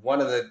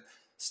 one of the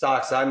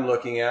stocks I'm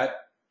looking at,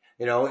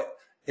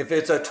 if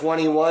it's a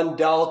 21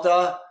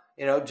 delta,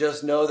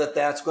 just know that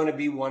that's going to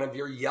be one of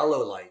your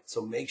yellow lights.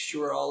 So make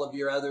sure all of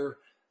your other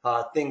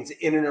things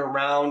in and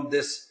around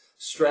this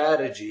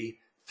strategy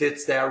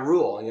fits that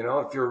rule.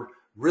 If you're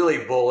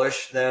really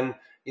bullish, then,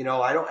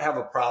 I don't have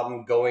a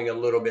problem going a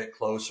little bit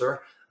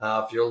closer.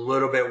 If you're a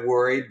little bit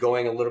worried,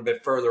 going a little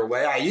bit further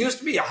away. I used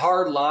to be a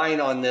hard line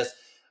on this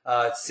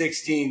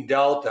 16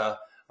 delta,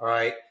 all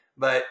right?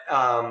 But,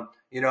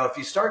 if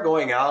you start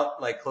going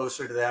out like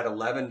closer to that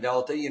 11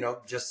 delta,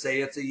 just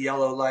say it's a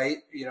yellow light,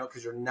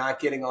 because you're not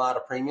getting a lot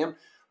of premium.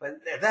 But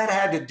that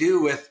had to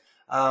do with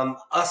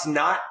us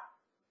not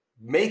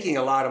making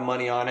a lot of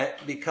money on it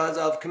because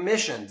of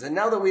commissions. And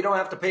now that we don't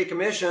have to pay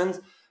commissions,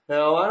 I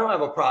don't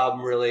have a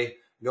problem really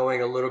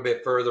going a little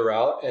bit further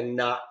out and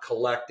not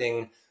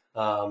collecting,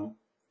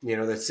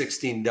 the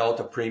 16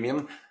 delta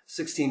premium.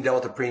 16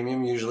 delta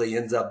premium usually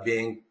ends up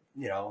being,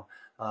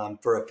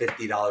 for a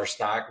 $50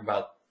 stock,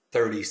 about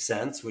 30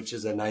 cents, which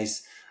is a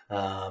nice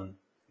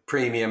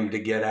premium to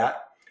get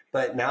at.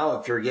 But now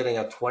if you're getting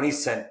a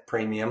 20-cent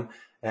premium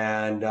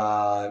and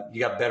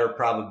you got better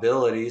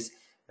probabilities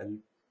and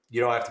you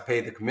don't have to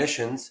pay the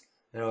commissions,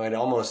 it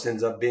almost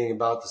ends up being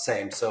about the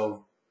same.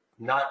 So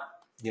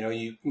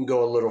you can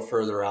go a little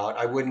further out.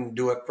 I wouldn't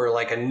do it for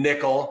like a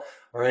nickel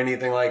or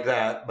anything like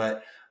that,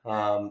 but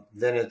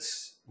then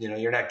it's,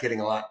 you're not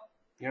getting a lot,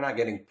 you're not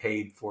getting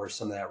paid for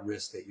some of that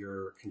risk that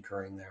you're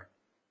incurring there.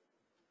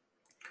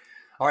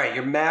 All right,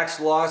 your max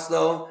loss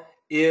though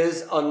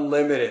is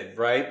unlimited,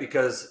 right?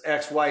 Because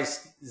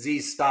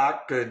XYZ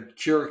stock could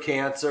cure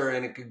cancer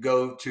and it could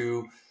go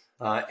to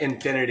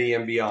infinity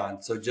and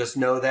beyond. So just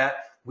know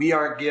that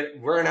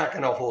we're not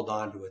going to hold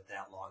on to it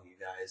that long, you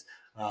guys.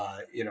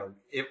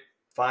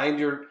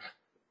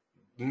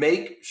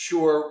 Make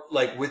sure,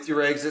 like with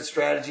your exit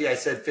strategy, I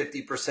said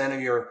 50%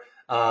 of your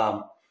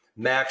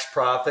max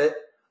profit.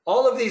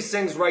 All of these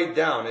things write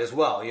down as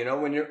well.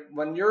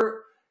 When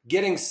you're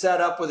getting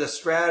set up with a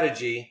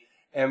strategy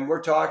and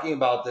we're talking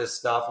about this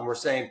stuff and we're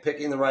saying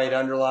picking the right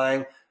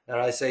underlying, and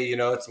I say,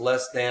 it's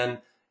less than,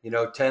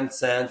 10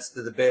 cents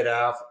to the bid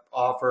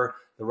offer,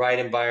 the right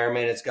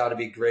environment, it's got to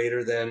be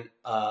greater than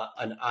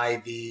an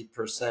IV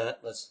percent.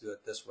 Let's do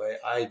it this way,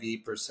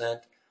 IV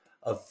percent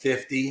of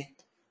 50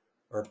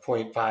 or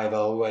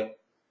 0.50,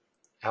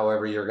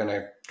 however you're going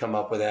to come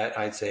up with that.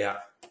 I'd say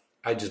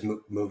I just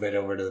move it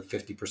over to the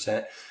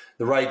 50%.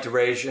 The right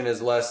duration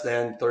is less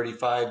than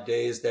 35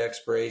 days to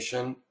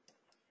expiration.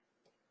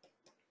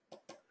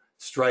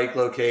 strike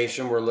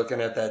location, we're looking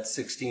at that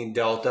 16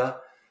 delta.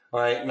 All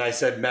right, and I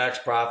said max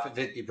profit,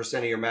 50%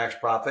 of your max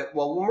profit.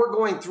 Well, when we're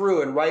going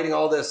through and writing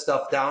all this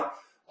stuff down,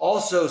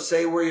 also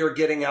say where you're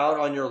getting out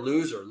on your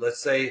loser.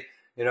 Let's say,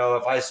 you know,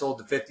 if I sold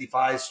the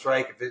 55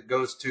 strike, if it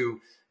goes to,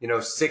 you know,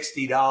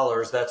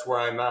 $60, that's where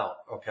I'm out,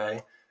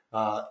 okay?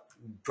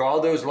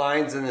 Draw those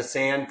lines in the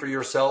sand for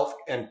yourself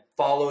and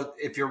follow.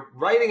 If you're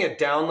writing it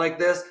down like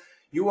this,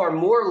 you are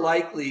more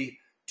likely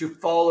to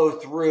follow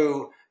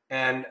through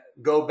and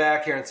go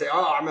back here and say,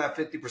 oh, I'm at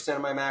 50%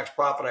 of my max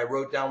profit. I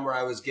wrote down where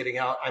I was getting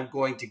out. I'm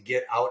going to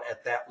get out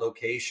at that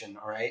location,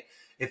 all right?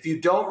 If you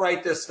don't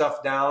write this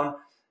stuff down,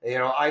 you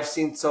know, I've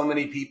seen so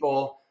many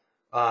people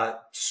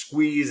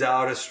squeeze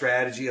out a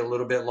strategy a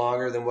little bit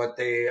longer than what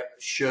they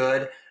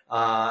should.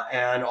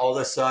 And all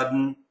of a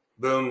sudden,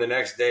 boom, the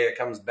next day it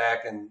comes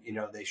back and, you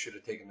know, they should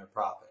have taken their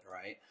profit,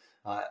 right?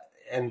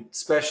 And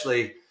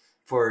especially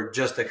for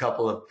just a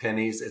couple of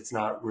pennies, it's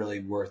not really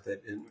worth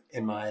it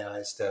in my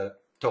eyes to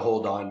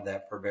hold on to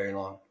that for very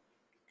long.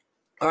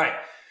 All right,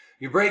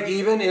 your break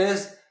even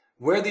is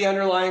where the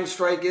underlying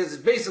strike is.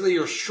 It's basically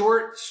your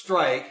short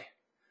strike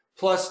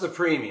plus the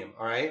premium,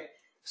 all right?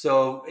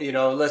 So, you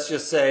know, let's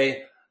just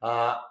say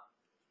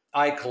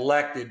I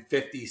collected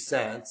 50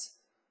 cents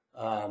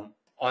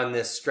on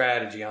this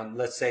strategy, on,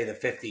 let's say, the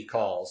 50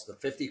 calls. The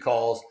 50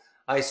 calls,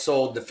 I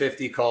sold the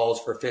 50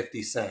 calls for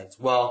 50 cents.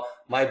 Well,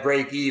 my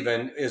break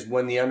even is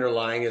when the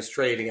underlying is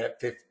trading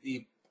at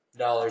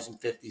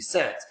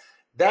 $50.50.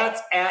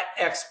 That's at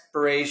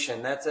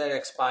expiration. That's at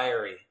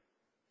expiry.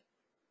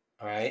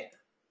 All right.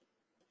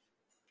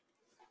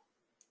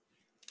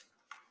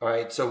 All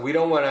right. So we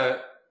don't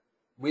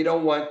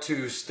want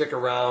to stick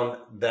around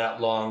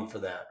that long for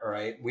that. All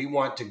right. We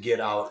want to get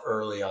out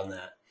early on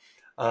that.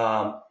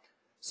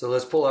 So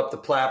let's pull up the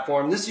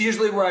platform. This is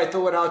usually where I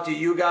throw it out to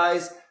you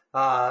guys.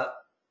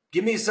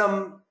 Give me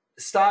some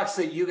stocks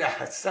that you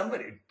got.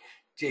 Somebody,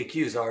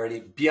 JQ's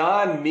already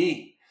beyond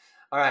me.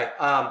 All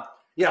right.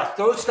 Yeah,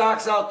 throw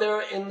stocks out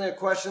there in the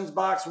questions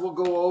box. We'll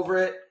go over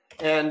it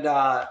and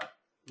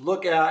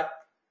look at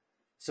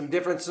some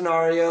different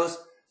scenarios.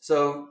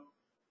 So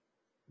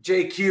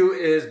JQ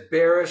is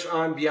bearish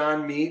on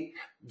Beyond Meat.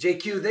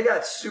 JQ, they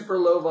got super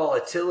low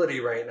volatility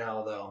right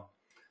now, though.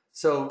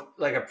 So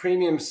like a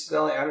premium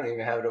selling, I don't even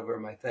have it over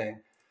my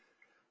thing.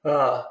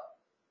 So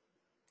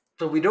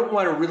we don't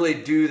want to really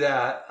do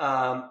that.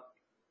 Oh,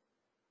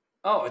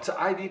 it's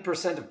an IV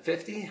percent of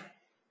 50?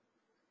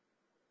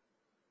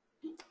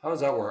 How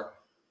does that work?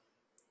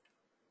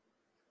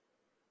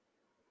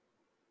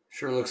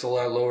 Sure looks a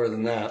lot lower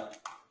than that.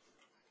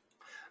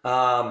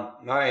 All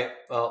right,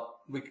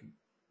 well, we could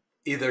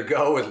either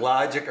go with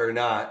logic or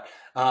not.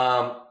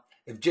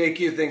 If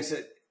JQ thinks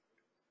it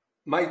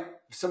might,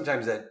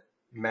 sometimes that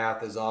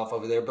math is off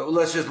over there, but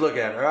let's just look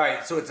at it. All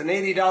right, so it's an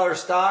 $80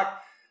 stock,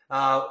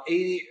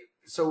 80.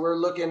 So we're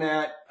looking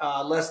at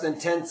less than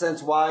 10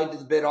 cents wide to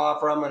the bid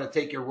offer. I'm going to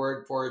take your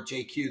word for it,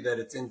 JQ, that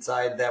it's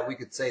inside that. We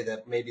could say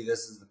that maybe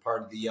this is the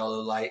part of the yellow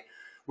light.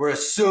 We're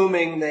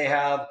assuming they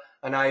have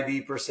an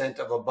IV percent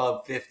of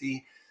above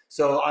 50.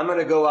 So I'm going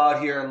to go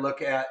out here and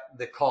look at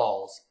the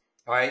calls.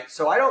 All right.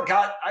 So I don't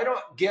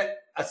get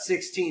a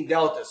 16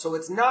 delta. So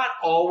it's not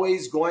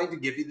always going to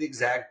give you the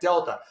exact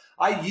delta.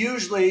 I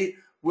usually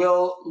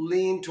will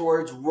lean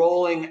towards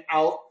rolling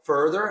out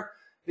further,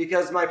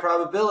 because my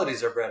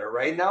probabilities are better.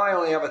 Right now, I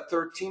only have a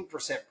 13%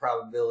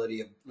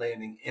 probability of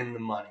landing in the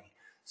money.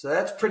 So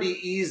that's pretty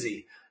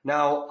easy.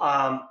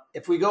 Now,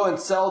 if we go and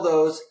sell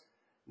those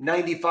the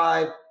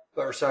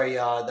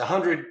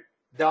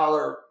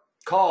 $100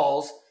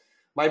 calls,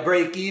 my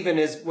break even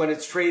is when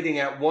it's trading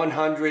at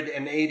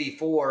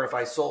 184 if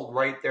I sold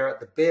right there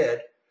at the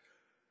bid,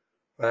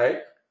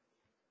 right?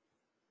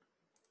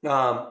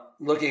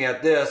 Looking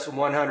at this,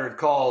 100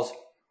 calls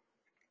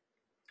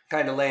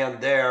kind of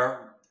land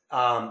there.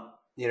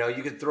 You know,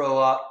 you could throw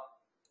up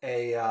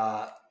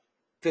a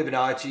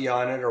Fibonacci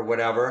on it or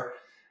whatever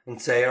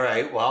and say, all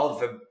right,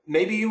 well,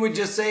 maybe you would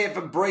just say if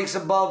it breaks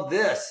above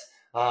this,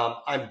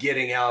 I'm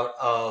getting out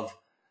of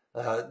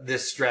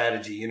this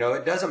strategy. You know,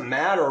 it doesn't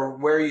matter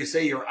where you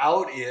say your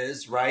out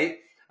is, right?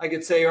 I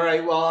could say, all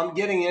right, well, I'm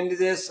getting into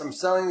this. I'm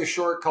selling the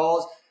short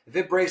calls. If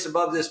it breaks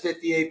above this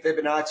 58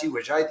 Fibonacci,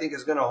 which I think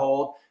is going to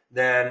hold,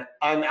 then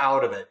I'm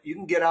out of it. You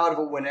can get out of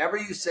it whenever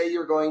you say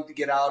you're going to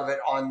get out of it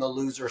on the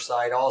loser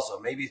side also.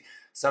 Maybe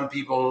some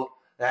people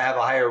that have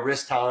a higher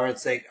risk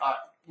tolerance say,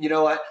 you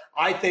know what,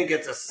 I think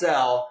it's a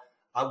sell.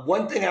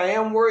 One thing I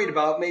am worried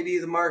about, maybe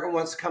the market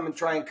wants to come and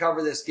try and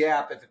cover this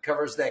gap. If it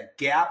covers that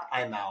gap,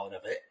 I'm out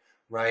of it,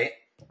 right?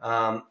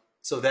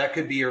 So that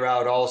could be your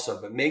out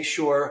also. But make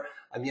sure,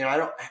 I mean,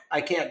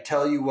 I can't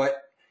tell you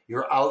what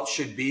your out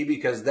should be,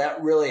 because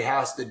that really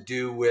has to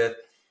do with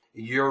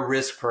your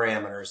risk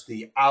parameters.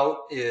 The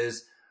out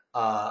is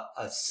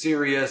a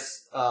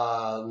serious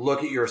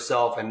look at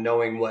yourself and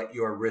knowing what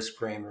your risk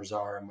parameters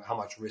are and how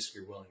much risk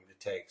you're willing to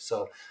take.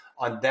 So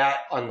on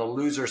the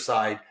loser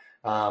side,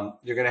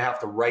 you're going to have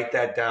to write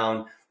that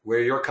down, where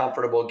you're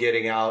comfortable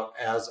getting out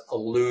as a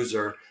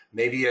loser.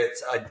 Maybe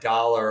it's a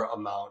dollar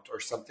amount or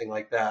something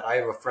like that. I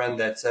have a friend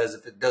that says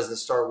if it doesn't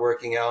start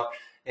working out,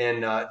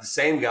 and the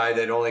same guy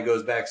that only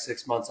goes back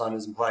 6 months on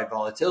his implied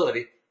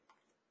volatility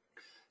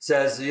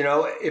says, you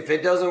know, if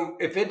it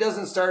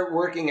doesn't start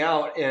working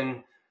out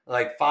in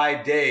like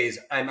 5 days,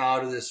 I'm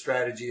out of this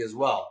strategy as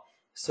well.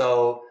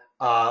 So,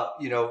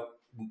 you know,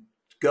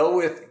 go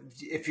with,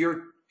 if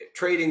you're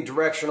trading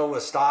directional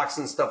with stocks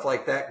and stuff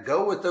like that,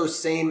 go with those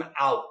same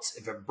outs.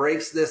 If it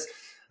breaks this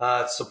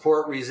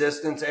support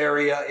resistance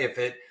area, if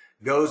it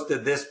goes to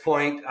this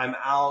point, I'm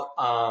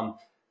out.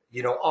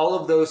 You know, all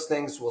of those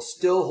things will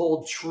still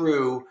hold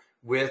true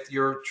with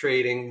your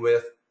trading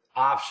with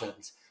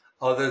options,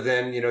 other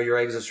than, you know, your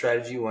exit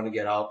strategy. You want to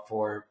get out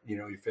for, you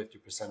know, your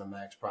 50% of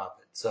max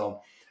profit.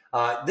 So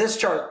this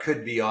chart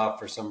could be off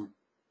for some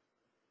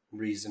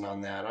reason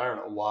on that. I don't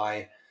know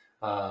why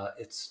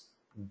it's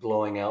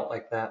blowing out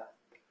like that.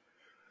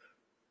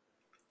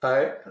 All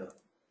right.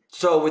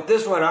 So with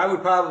this one, I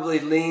would probably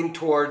lean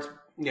towards,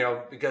 you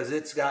know, because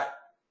it's got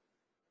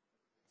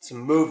some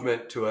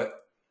movement to it,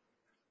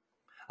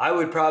 I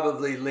would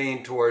probably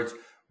lean towards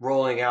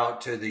rolling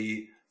out to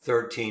the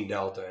 13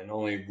 delta and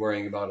only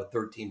worrying about a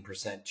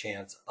 13%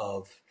 chance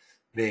of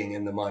being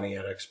in the money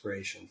at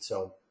expiration.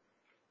 So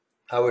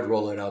I would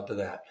roll it out to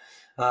that.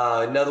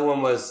 Another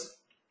one was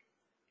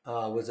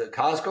it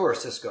Costco or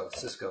Cisco?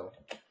 Cisco.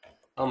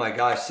 Oh my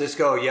gosh,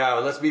 Cisco. Yeah,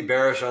 let's be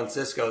bearish on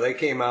Cisco. They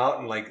came out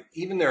and like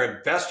even their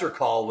investor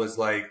call was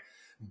like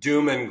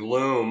doom and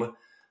gloom.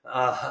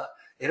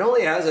 It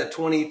only has a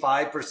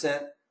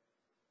 25%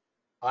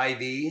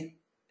 IV,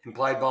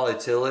 implied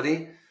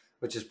volatility,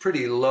 which is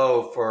pretty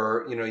low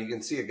for, you know, you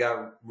can see it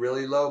got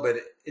really low, but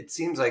it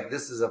seems like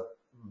this is a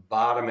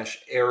bottomish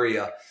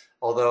area.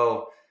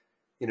 Although,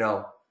 you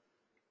know,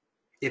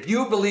 if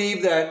you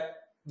believe that,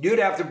 you'd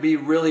have to be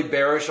really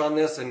bearish on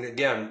this. And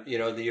again, you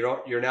know,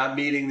 you're not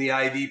meeting the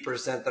IV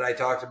percent that I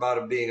talked about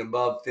of being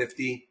above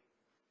 50.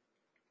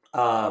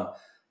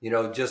 You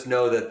know, just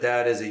know that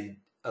that is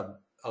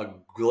a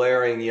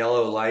glaring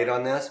yellow light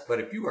on this.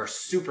 But if you are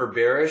super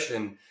bearish,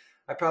 and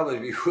I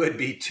probably would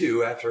be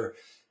too after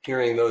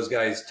hearing those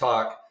guys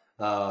talk.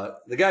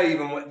 The guy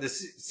the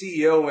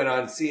CEO went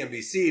on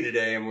CNBC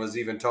today and was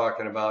even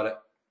talking about it.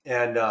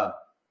 And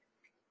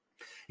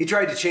he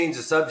tried to change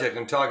the subject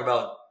and talk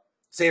about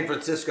San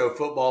Francisco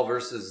football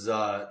versus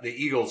the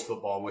Eagles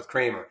football with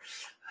Kramer.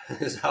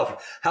 Is how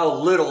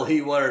little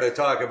he wanted to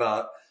talk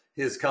about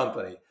his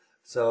company.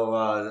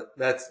 So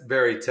that's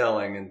very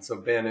telling. And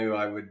so Banu,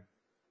 I would,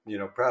 you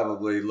know,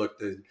 probably look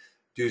to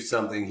do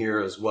something here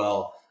as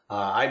well.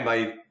 I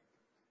might,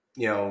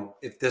 you know,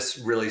 if this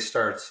really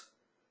starts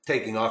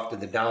taking off to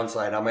the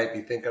downside, I might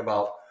be thinking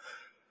about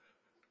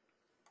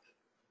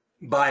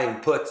buying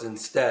puts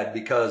instead,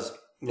 because,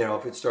 you know,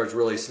 if it starts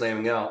really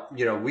slamming out,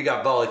 you know, we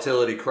got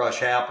volatility crush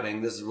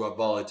happening. This is what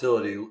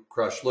volatility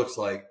crush looks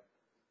like.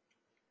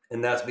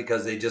 And that's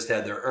because they just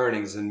had their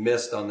earnings and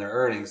missed on their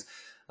earnings.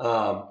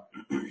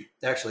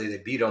 Actually,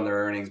 they beat on their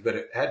earnings, but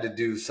it had to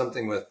do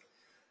something with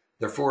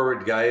their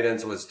forward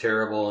guidance was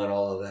terrible and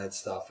all of that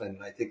stuff.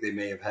 And I think they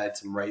may have had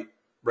some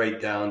write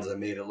downs that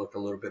made it look a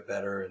little bit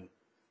better.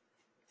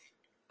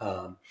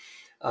 And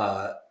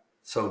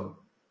so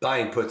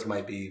buying puts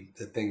might be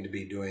the thing to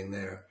be doing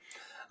there.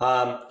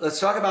 Let's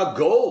talk about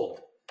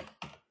gold.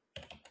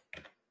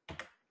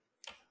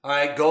 All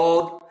right,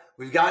 gold.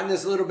 We've gotten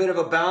this little bit of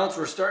a bounce.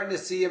 We're starting to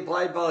see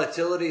implied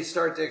volatility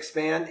start to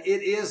expand.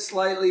 It is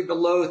slightly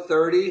below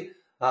 30. It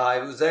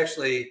was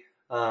actually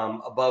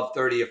above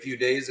 30 a few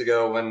days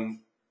ago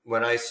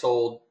when I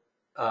sold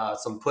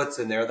some puts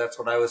in there. That's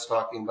what I was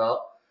talking about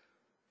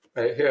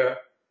right here.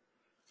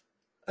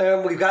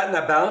 And we've gotten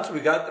that bounce.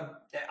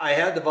 I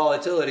had the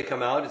volatility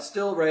come out. It's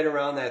still right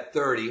around that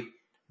 30,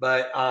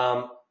 but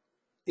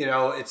you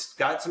know, it's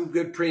got some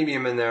good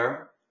premium in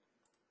there.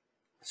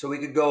 So we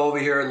could go over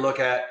here and look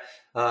at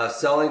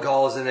selling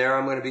calls in there.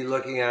 I'm going to be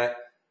looking at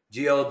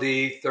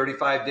GLD,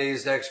 35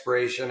 days to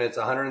expiration. It's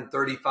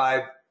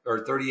 $135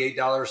 or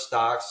 $38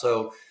 stock.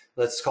 So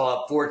let's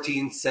call it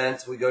 14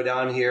 cents. We go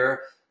down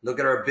here, look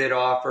at our bid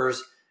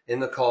offers in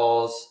the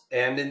calls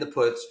and in the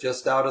puts,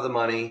 just out of the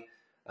money.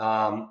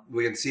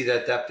 We can see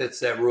that that fits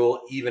that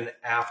rule even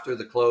after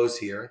the close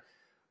here.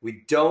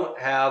 We don't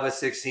have a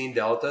 16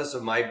 delta, so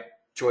my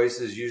choice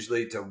is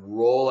usually to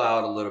roll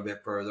out a little bit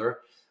further.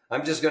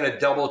 I'm just going to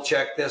double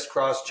check this,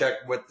 cross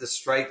check what the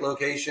strike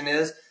location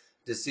is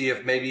to see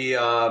if maybe, you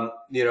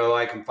know,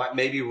 I can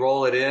maybe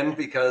roll it in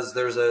because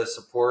there's a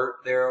support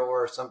there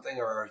or something,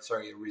 or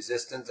sorry, a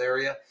resistance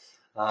area.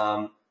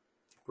 Of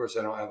course,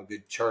 I don't have a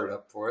good chart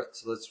up for it.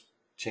 So let's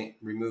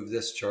remove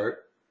this chart,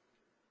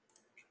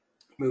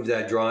 move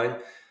that drawing.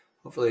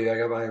 Hopefully I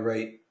got my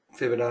right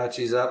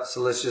Fibonacci's up.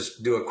 So let's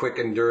just do a quick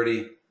and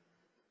dirty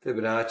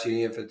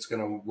Fibonacci if it's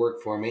going to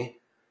work for me.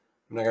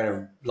 I'm not going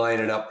to line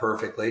it up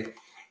perfectly.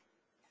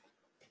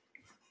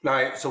 All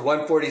right, so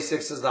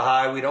 146 is the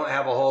high. We don't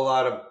have a whole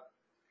lot of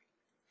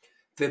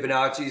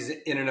Fibonacci's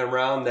in and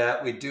around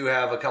that. We do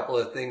have a couple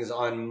of things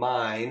on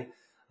mine.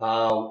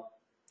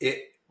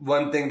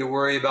 one thing to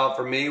worry about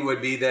for me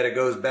would be that it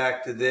goes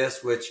back to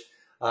this, which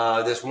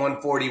this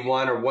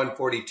 141 or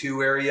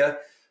 142 area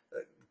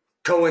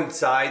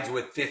coincides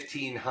with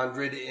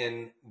 1500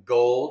 in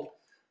gold.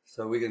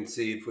 So we can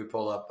see if we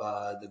pull up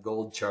the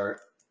gold chart.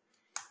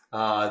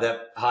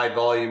 That high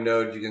volume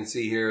node you can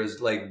see here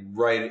is like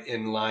right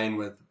in line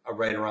with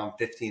right around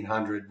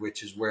 1500,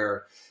 which is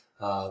where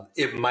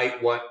it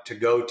might want to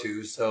go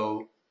to.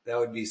 So that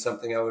would be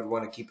something I would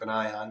want to keep an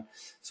eye on.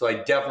 So I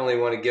definitely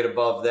want to get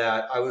above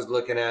that. I was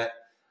looking at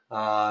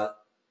so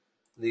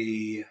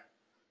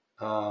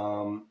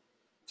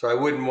I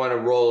wouldn't want to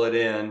roll it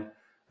in.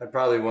 I'd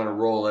probably want to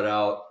roll it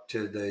out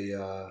to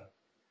the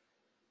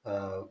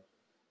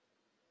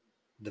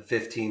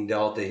 15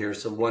 delta here.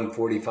 So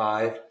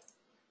 145.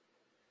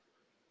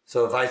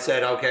 So if I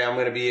said, okay, I'm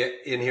going to be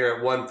in here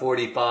at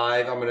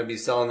 145, I'm going to be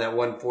selling that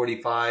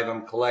 145.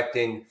 I'm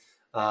collecting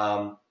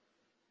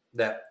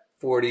that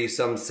 40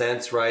 some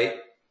cents, right?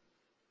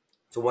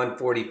 So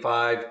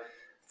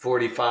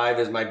 145.45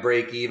 is my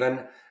break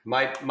even.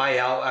 My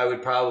out, I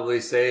would probably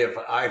say if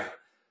I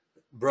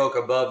broke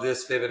above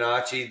this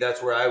Fibonacci,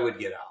 that's where I would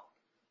get out,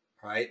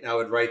 right? And I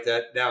would write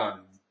that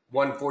down.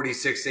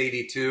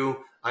 146.82,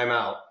 I'm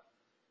out,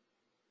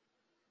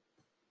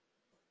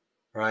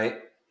 right?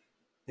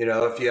 You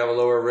know, if you have a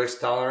lower risk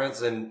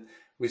tolerance and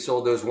we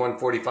sold those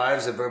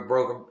 145s, if it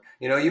broke,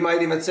 you know, you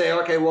might even say,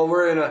 okay, well,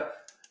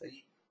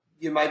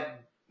 you might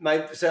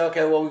say,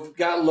 okay, well, we've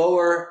got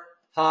lower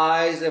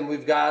highs and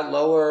we've got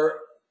lower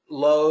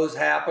lows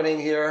happening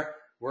here.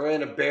 We're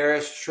in a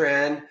bearish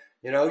trend.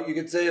 You know, you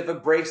could say if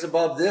it breaks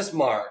above this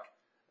mark,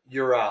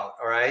 you're out,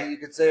 all right? You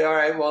could say, all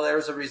right, well,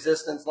 there's a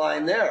resistance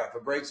line there. If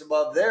it breaks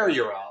above there,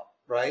 you're out,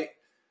 right?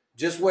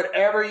 Just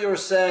whatever you're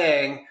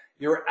saying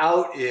your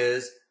out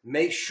is,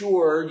 make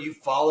sure you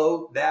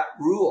follow that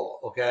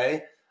rule,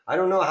 okay? I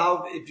don't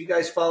know if you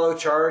guys follow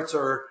charts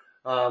or,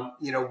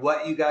 you know,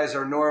 what you guys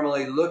are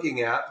normally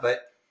looking at,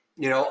 but,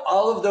 you know,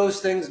 all of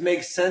those things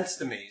make sense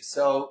to me.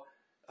 So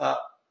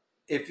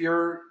if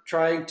you're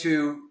trying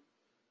to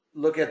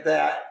look at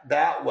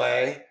that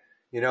way,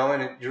 you know,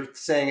 and you're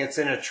saying it's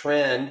in a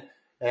trend,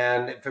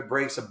 and if it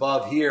breaks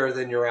above here,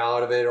 then you're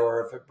out of it,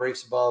 or if it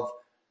breaks above,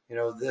 you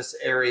know, this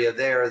area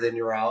there, then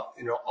you're out.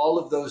 You know, all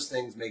of those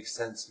things make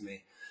sense to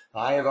me.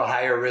 I have a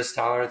higher risk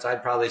tolerance.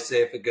 I'd probably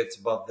say if it gets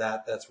above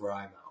that, that's where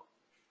I'm out.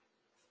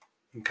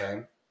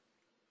 Okay.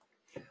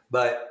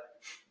 But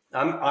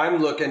I'm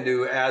looking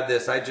to add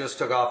this. I just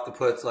took off the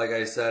puts. Like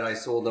I said, I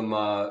sold them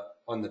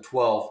on the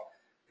 12th.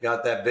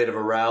 Got that bit of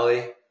a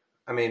rally.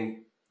 I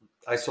mean,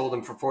 I sold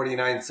them for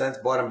 49 cents,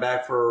 bought them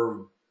back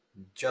for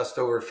just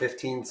over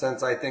 15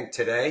 cents, I think,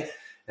 today.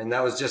 And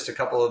that was just a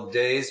couple of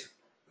days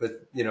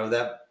with, you know,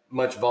 that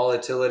much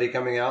volatility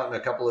coming out in a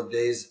couple of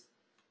days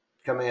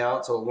coming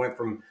out. So it went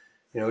from,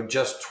 you know,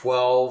 just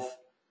 12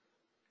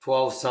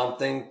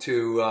 something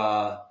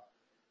to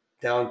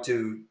down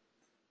to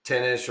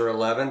 10-ish or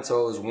 11.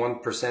 So it was 1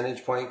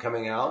 percentage point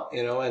coming out,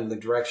 you know, and the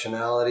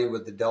directionality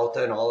with the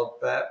delta and all of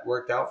that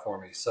worked out for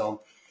me.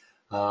 So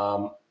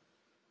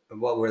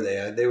what were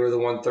they? They were the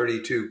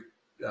 132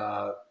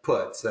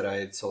 puts that I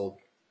had sold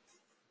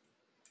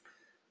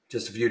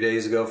just a few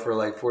days ago for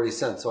like 40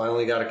 cents. So I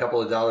only got a couple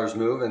of dollars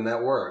move, and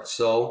that worked.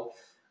 So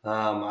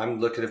I'm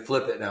looking to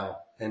flip it now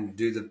and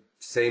do the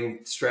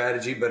same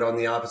strategy, but on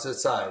the opposite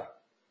side.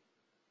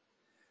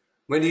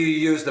 When do you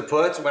use the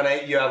puts? When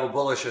you have a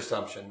bullish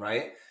assumption,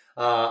 right?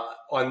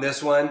 On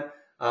this one,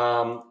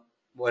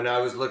 when I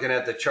was looking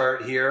at the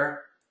chart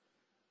here,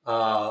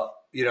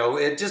 you know,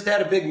 it just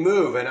had a big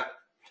move. And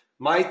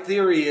my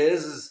theory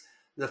is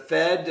the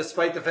Fed,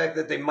 despite the fact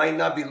that they might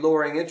not be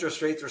lowering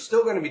interest rates, are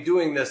still going to be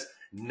doing this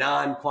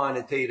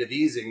non-quantitative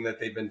easing that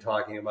they've been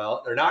talking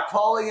about. They're not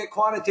calling it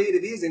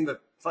quantitative easing,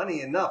 but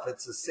funny enough,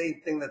 it's the same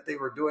thing that they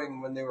were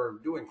doing when they were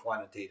doing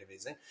quantitative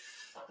easing.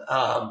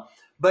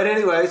 But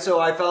anyway, so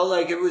I felt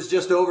like it was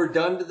just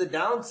overdone to the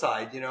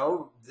downside. You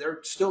know, they're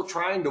still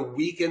trying to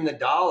weaken the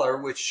dollar,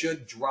 which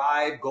should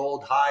drive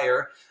gold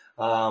higher.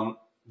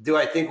 Do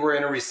I think we're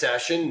in a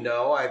recession?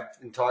 No, I've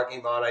been talking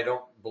about, I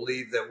don't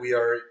believe that we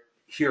are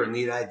here in the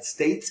United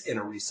States in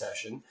a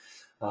recession.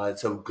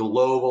 It's a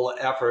global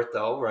effort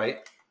though, right?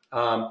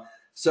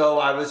 So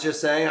I was just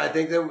saying, I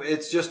think that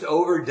it's just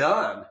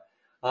overdone.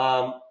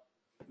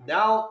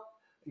 Now,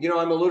 you know,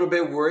 I'm a little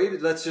bit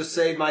worried. Let's just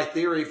say my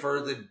theory for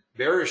the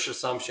bearish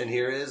assumption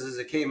here is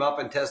it came up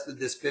and tested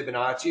this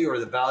Fibonacci or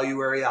the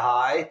value area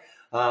high.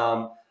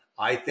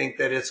 I think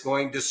that it's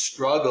going to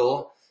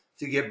struggle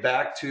to get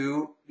back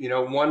to, you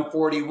know,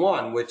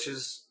 141, which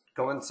is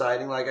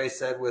coinciding, like I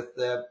said, with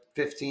the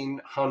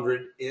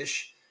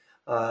 1500-ish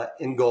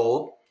in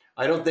gold.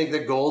 I don't think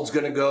that gold's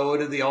going to go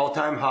to the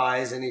all-time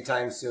highs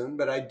anytime soon,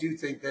 but I do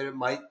think that it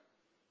might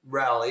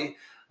rally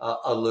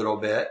a little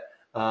bit.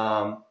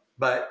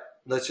 But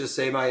let's just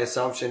say my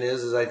assumption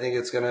is I think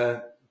it's going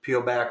to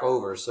peel back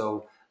over.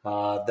 So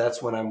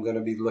that's when I'm going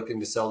to be looking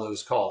to sell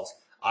those calls.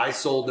 I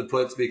sold the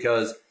puts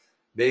because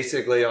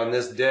basically on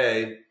this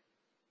day,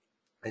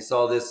 I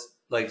saw this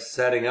like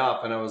setting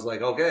up and I was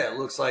like, okay, it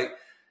looks like,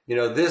 you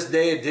know, this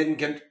day it didn't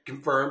get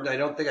confirmed. I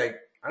don't think I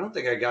I don't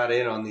think I got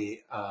in on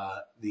the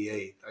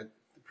 8th. I'm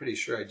pretty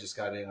sure I just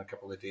got in a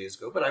couple of days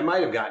ago, but I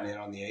might have gotten in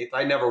on the 8th.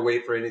 I never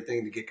wait for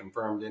anything to get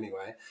confirmed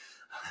anyway.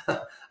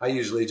 I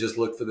usually just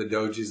look for the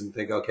dojis and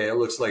think, okay, it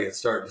looks like it's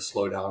starting to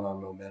slow down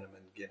on momentum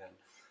and get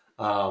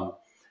in.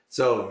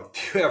 So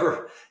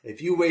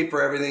if you wait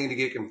for everything to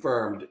get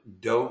confirmed,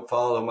 don't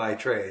follow my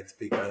trades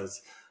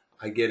because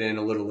I get in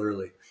a little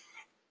early.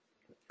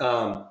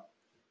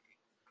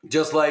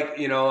 Just like,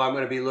 you know, I'm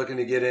going to be looking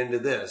to get into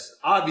this.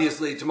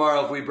 Obviously,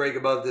 tomorrow, if we break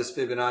above this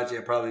Fibonacci,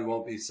 I probably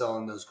won't be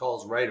selling those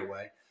calls right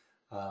away.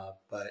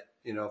 But,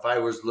 you know, if I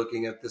was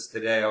looking at this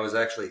today, I was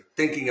actually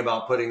thinking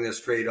about putting this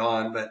trade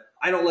on. But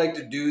I don't like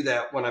to do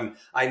that when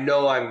I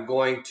know I'm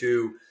going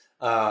to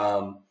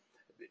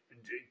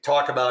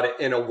talk about it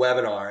in a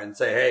webinar and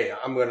say, hey,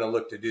 I'm going to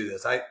look to do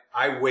this. I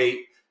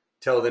wait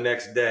till the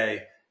next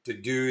day to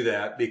do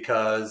that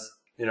because,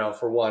 you know,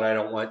 for one, I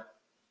don't want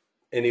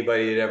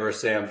anybody to ever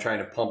say I'm trying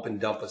to pump and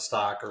dump a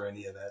stock or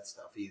any of that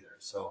stuff either.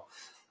 So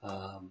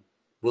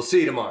we'll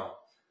see tomorrow.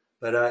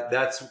 But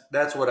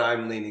that's what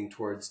I'm leaning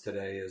towards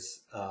today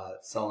is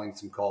selling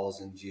some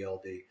calls in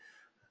GLD.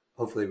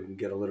 Hopefully we can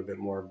get a little bit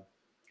more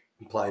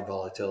implied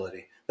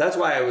volatility. That's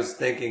why I was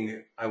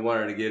thinking I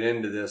wanted to get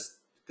into this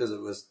because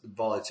the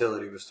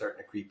volatility was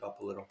starting to creep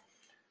up a little.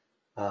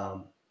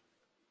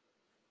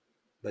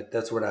 But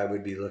that's what I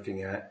would be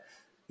looking at.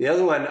 The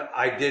other one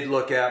I did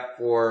look at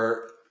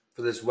for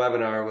this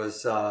webinar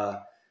was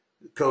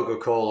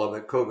Coca-Cola,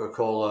 but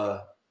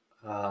Coca-Cola,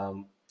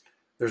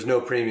 there's no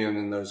premium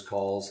in those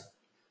calls.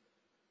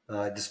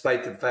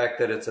 Despite the fact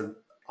that it's a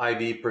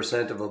IV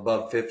percent of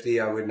above 50,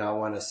 I would not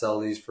want to sell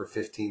these for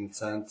 15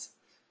 cents.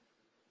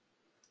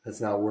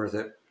 That's not worth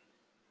it.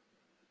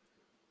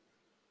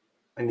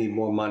 I need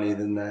more money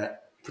than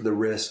that for the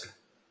risk.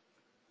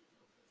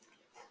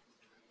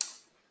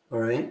 All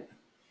right.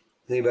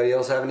 Anybody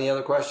else have any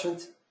other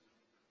questions?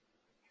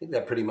 I think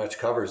that pretty much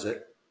covers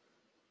it.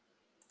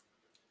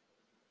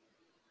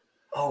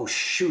 Oh,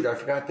 shoot. I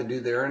forgot to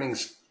do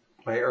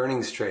my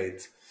earnings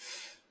trades.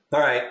 All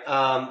right.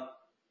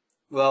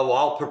 Well,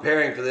 while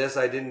preparing for this,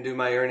 I didn't do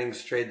my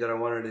earnings trade that I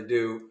wanted to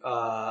do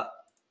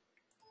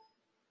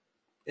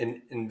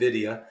in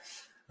NVIDIA.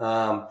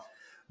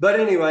 But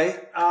anyway,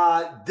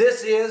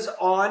 this is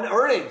on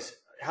earnings.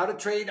 How to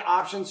trade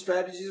option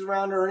strategies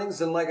around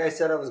earnings. And like I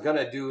said, I was going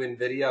to do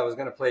NVIDIA. I was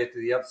going to play it to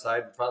the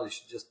upside. Probably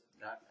should just,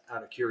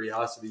 out of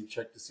curiosity,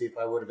 check to see if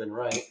I would have been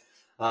right.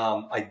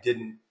 I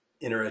didn't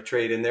enter a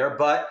trade in there,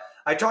 but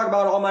I talk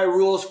about all my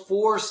rules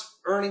for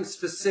earnings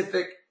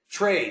specific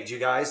trades, you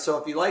guys. So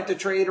if you like to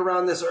trade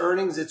around this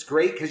earnings, it's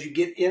great because you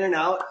get in and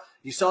out.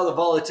 You saw the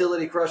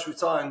volatility crush we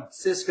saw in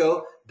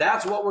Cisco.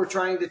 That's what we're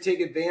trying to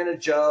take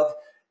advantage of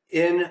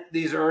in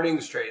these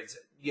earnings trades.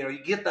 You know,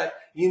 you get that,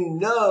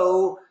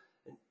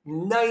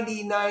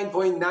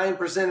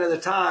 99.9% of the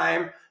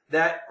time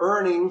that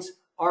earnings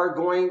are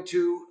going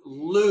to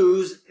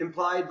lose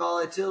implied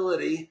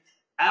volatility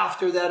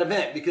after that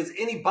event, because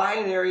any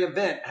binary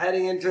event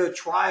heading into a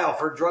trial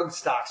for drug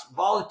stocks,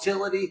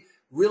 volatility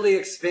really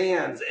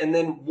expands. And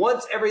then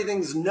once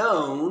everything's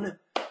known,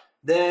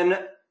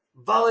 then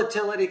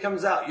volatility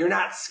comes out. You're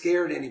not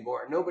scared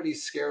anymore.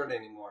 Nobody's scared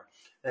anymore.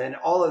 And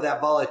all of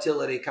that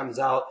volatility comes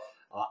out.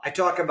 I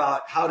talk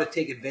about how to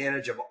take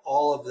advantage of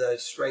all of the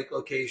strike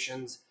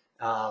locations,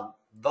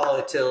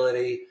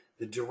 volatility,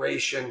 the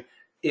duration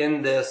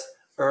in this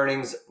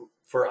earnings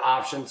for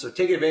options. So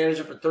take advantage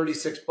of it for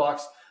 36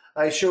 bucks.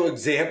 I show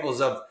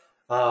examples of,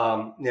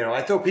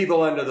 I throw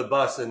people under the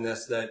bus in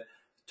this that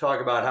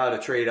talk about how to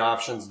trade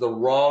options the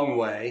wrong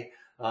way.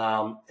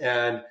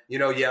 And,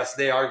 yes,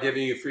 they are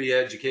giving you free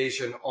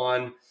education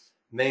on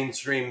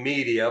mainstream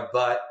media,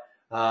 but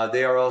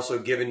they are also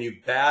giving you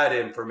bad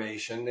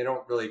information. They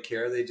don't really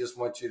care. They just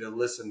want you to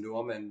listen to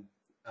them. And,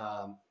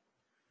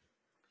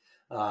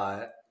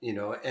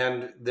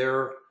 and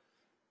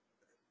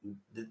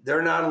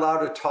they're not allowed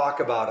to talk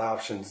about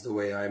options the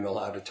way I'm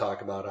allowed to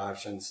talk about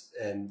options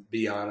and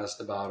be honest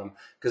about them,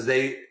 because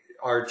they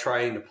are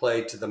trying to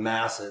play to the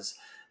masses.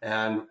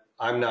 And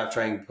I'm not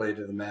trying to play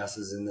to the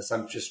masses in this.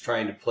 I'm just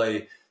trying to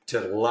play to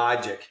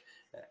logic.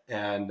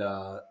 And,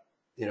 the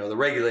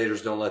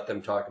regulators don't let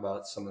them talk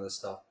about some of this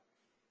stuff.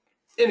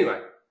 Anyway,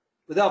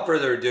 without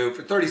further ado,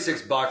 for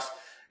 36 bucks,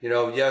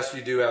 yes,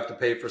 you do have to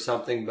pay for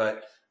something,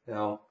 but,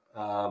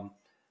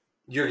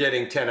 you're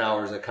getting 10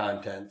 hours of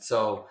content.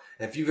 So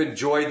if you've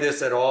enjoyed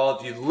this at all,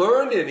 if you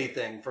learned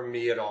anything from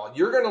me at all,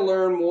 you're going to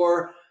learn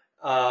more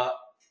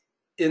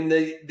in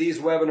these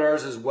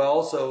webinars as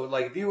well. So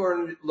like if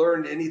you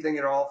learned anything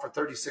at all for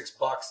 36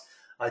 bucks,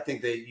 I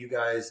think that you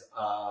guys,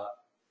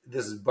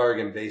 this is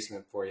bargain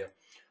basement for you.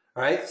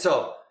 All right.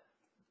 So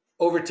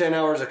over 10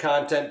 hours of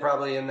content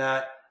probably in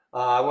that.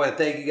 I want to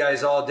thank you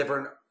guys all.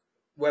 Different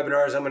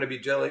webinars. I'm going to be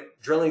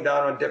drilling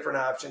down on different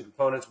option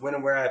components, when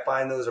and where I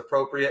find those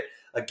appropriate.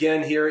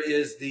 Again, here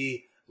is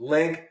the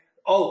link.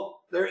 Oh,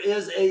 there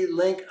is a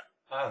link,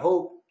 I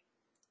hope,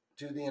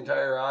 to the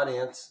entire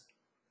audience.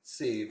 Let's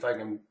see if I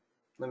can,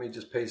 let me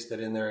just paste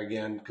it in there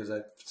again because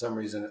for some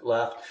reason it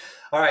left.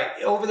 All right,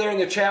 over there in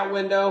the chat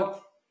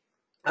window,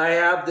 I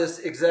have this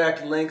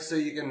exact link so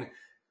you can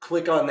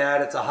click on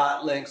that. It's a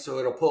hot link, so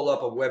it'll pull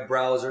up a web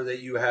browser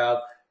that you have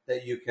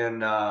that you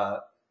can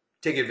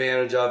take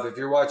advantage of. If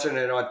you're watching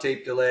it on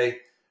tape delay,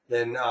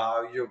 then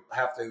you'll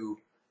have to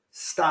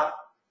stop,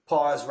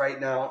 pause right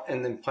now,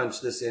 and then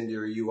punch this into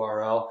your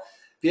URL.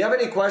 If you have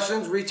any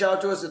questions, reach out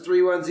to us at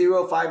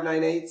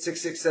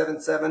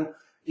 310-598-6677.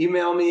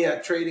 Email me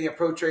at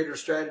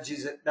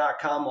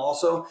trading@protraderstrategies.com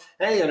also.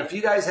 Hey, and if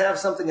you guys have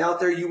something out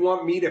there you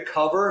want me to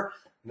cover,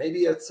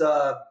 maybe it's,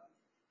 I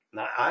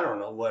don't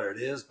know what it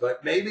is,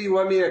 but maybe you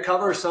want me to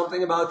cover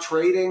something about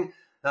trading,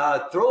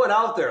 throw it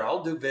out there.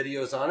 I'll do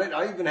videos on it.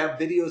 I even have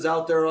videos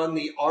out there on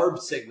the ARB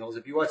signals.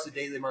 If you watch the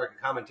daily market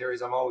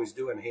commentaries, I'm always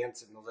doing hand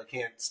signals. I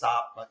can't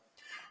stop, but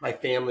my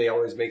family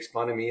always makes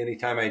fun of me.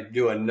 Anytime I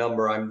do a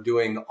number, I'm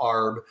doing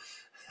ARB,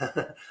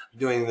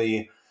 doing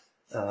the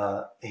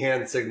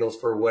hand signals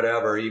for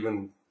whatever,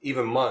 even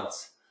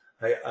months.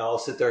 I'll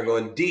sit there and go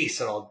in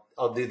Dece, and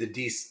I'll do the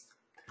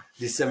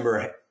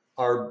December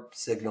ARB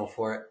signal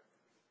for it.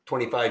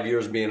 25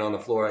 years being on the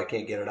floor, I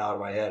can't get it out of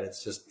my head.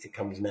 It's just, it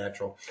comes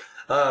natural.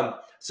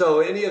 So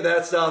any of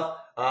that stuff,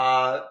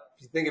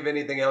 if you think of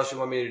anything else you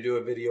want me to do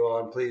a video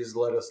on, please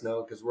let us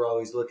know, because we're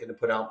always looking to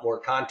put out more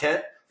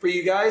content for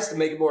you guys to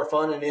make it more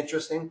fun and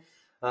interesting.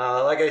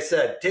 Like I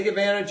said, take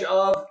advantage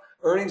of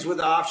earnings with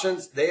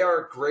options. They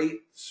are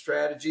great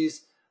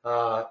strategies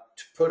to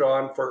put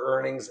on for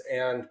earnings.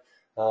 And,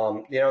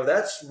 you know,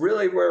 that's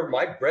really where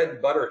my bread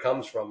and butter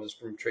comes from, is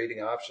from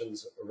trading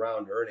options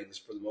around earnings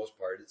for the most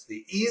part. It's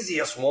the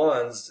easiest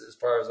ones as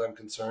far as I'm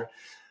concerned.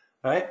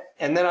 All right.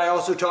 And then I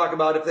also talk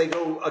about if they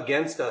go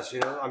against us. You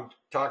know, I'm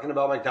talking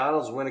about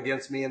McDonald's went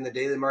against me in the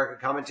daily market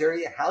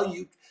commentary, how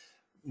you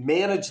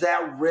manage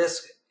that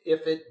risk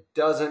if it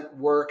doesn't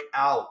work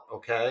out.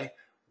 Okay.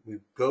 We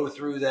go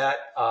through that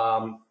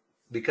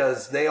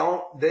because they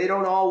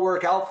don't all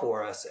work out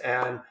for us,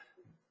 and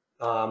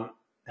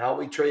how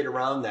we trade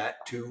around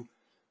that to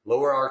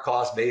lower our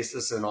cost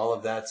basis and all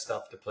of that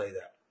stuff to play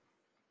that.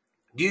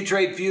 Do you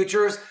trade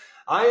futures?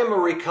 I am a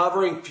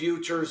recovering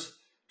futures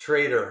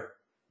trader,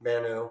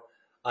 Manu.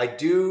 I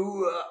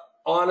do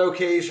on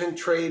occasion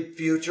trade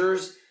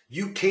futures.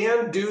 You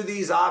can do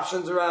these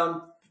options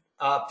around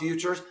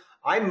futures.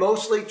 I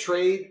mostly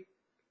trade,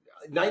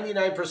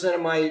 99%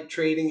 of my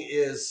trading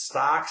is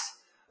stocks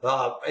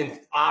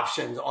and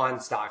options on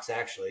stocks,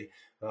 actually.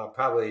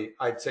 Probably,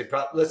 let's say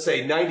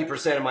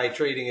 90% of my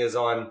trading is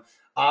on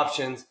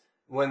options.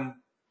 When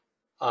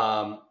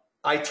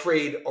I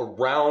trade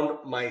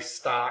around my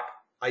stock,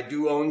 I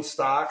do own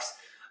stocks,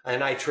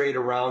 and I trade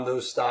around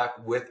those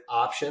stock with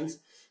options.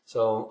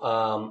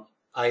 So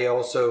I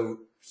also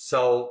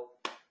sell,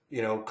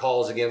 you know,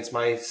 calls against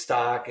my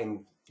stock,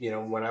 and you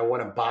know, when I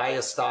want to buy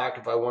a stock,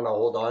 if I want to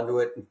hold on to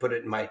it and put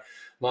it in my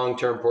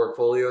long-term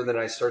portfolio, then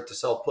I start to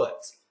sell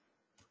puts.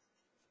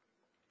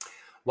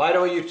 Why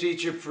don't you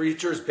teach your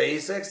futures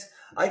basics?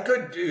 I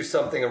could do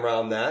something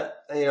around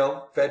that. You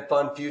know, Fed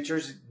fund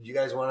futures. You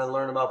guys want to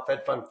learn about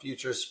Fed fund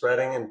futures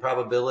spreading and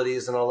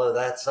probabilities and all of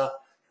that stuff?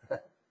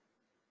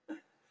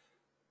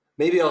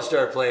 Maybe I'll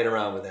start playing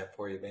around with that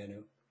for you,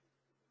 Manu.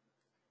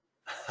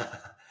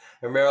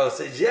 Romero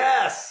says,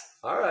 yes.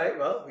 All right,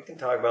 well, we can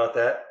talk about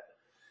that.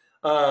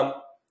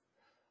 I'll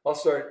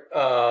start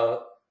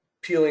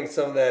peeling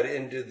some of that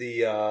into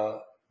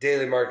the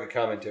daily market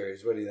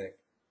commentaries. What do you think?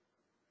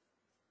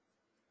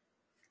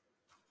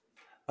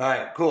 All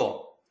right,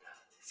 cool.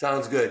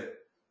 Sounds good.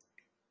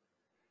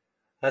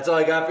 That's all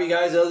I got for you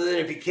guys. Other than,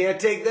 if you can't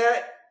take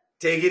that,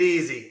 take it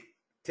easy.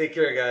 Take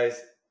care,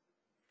 guys.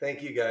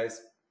 Thank you, guys.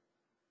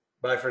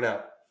 Bye for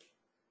now.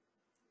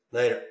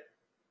 Later.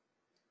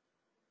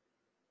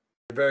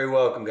 You're very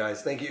welcome,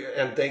 guys. Thank you,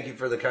 and thank you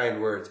for the kind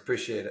words.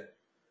 Appreciate it.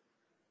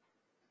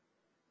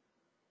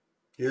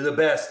 You're the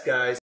best,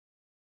 guys.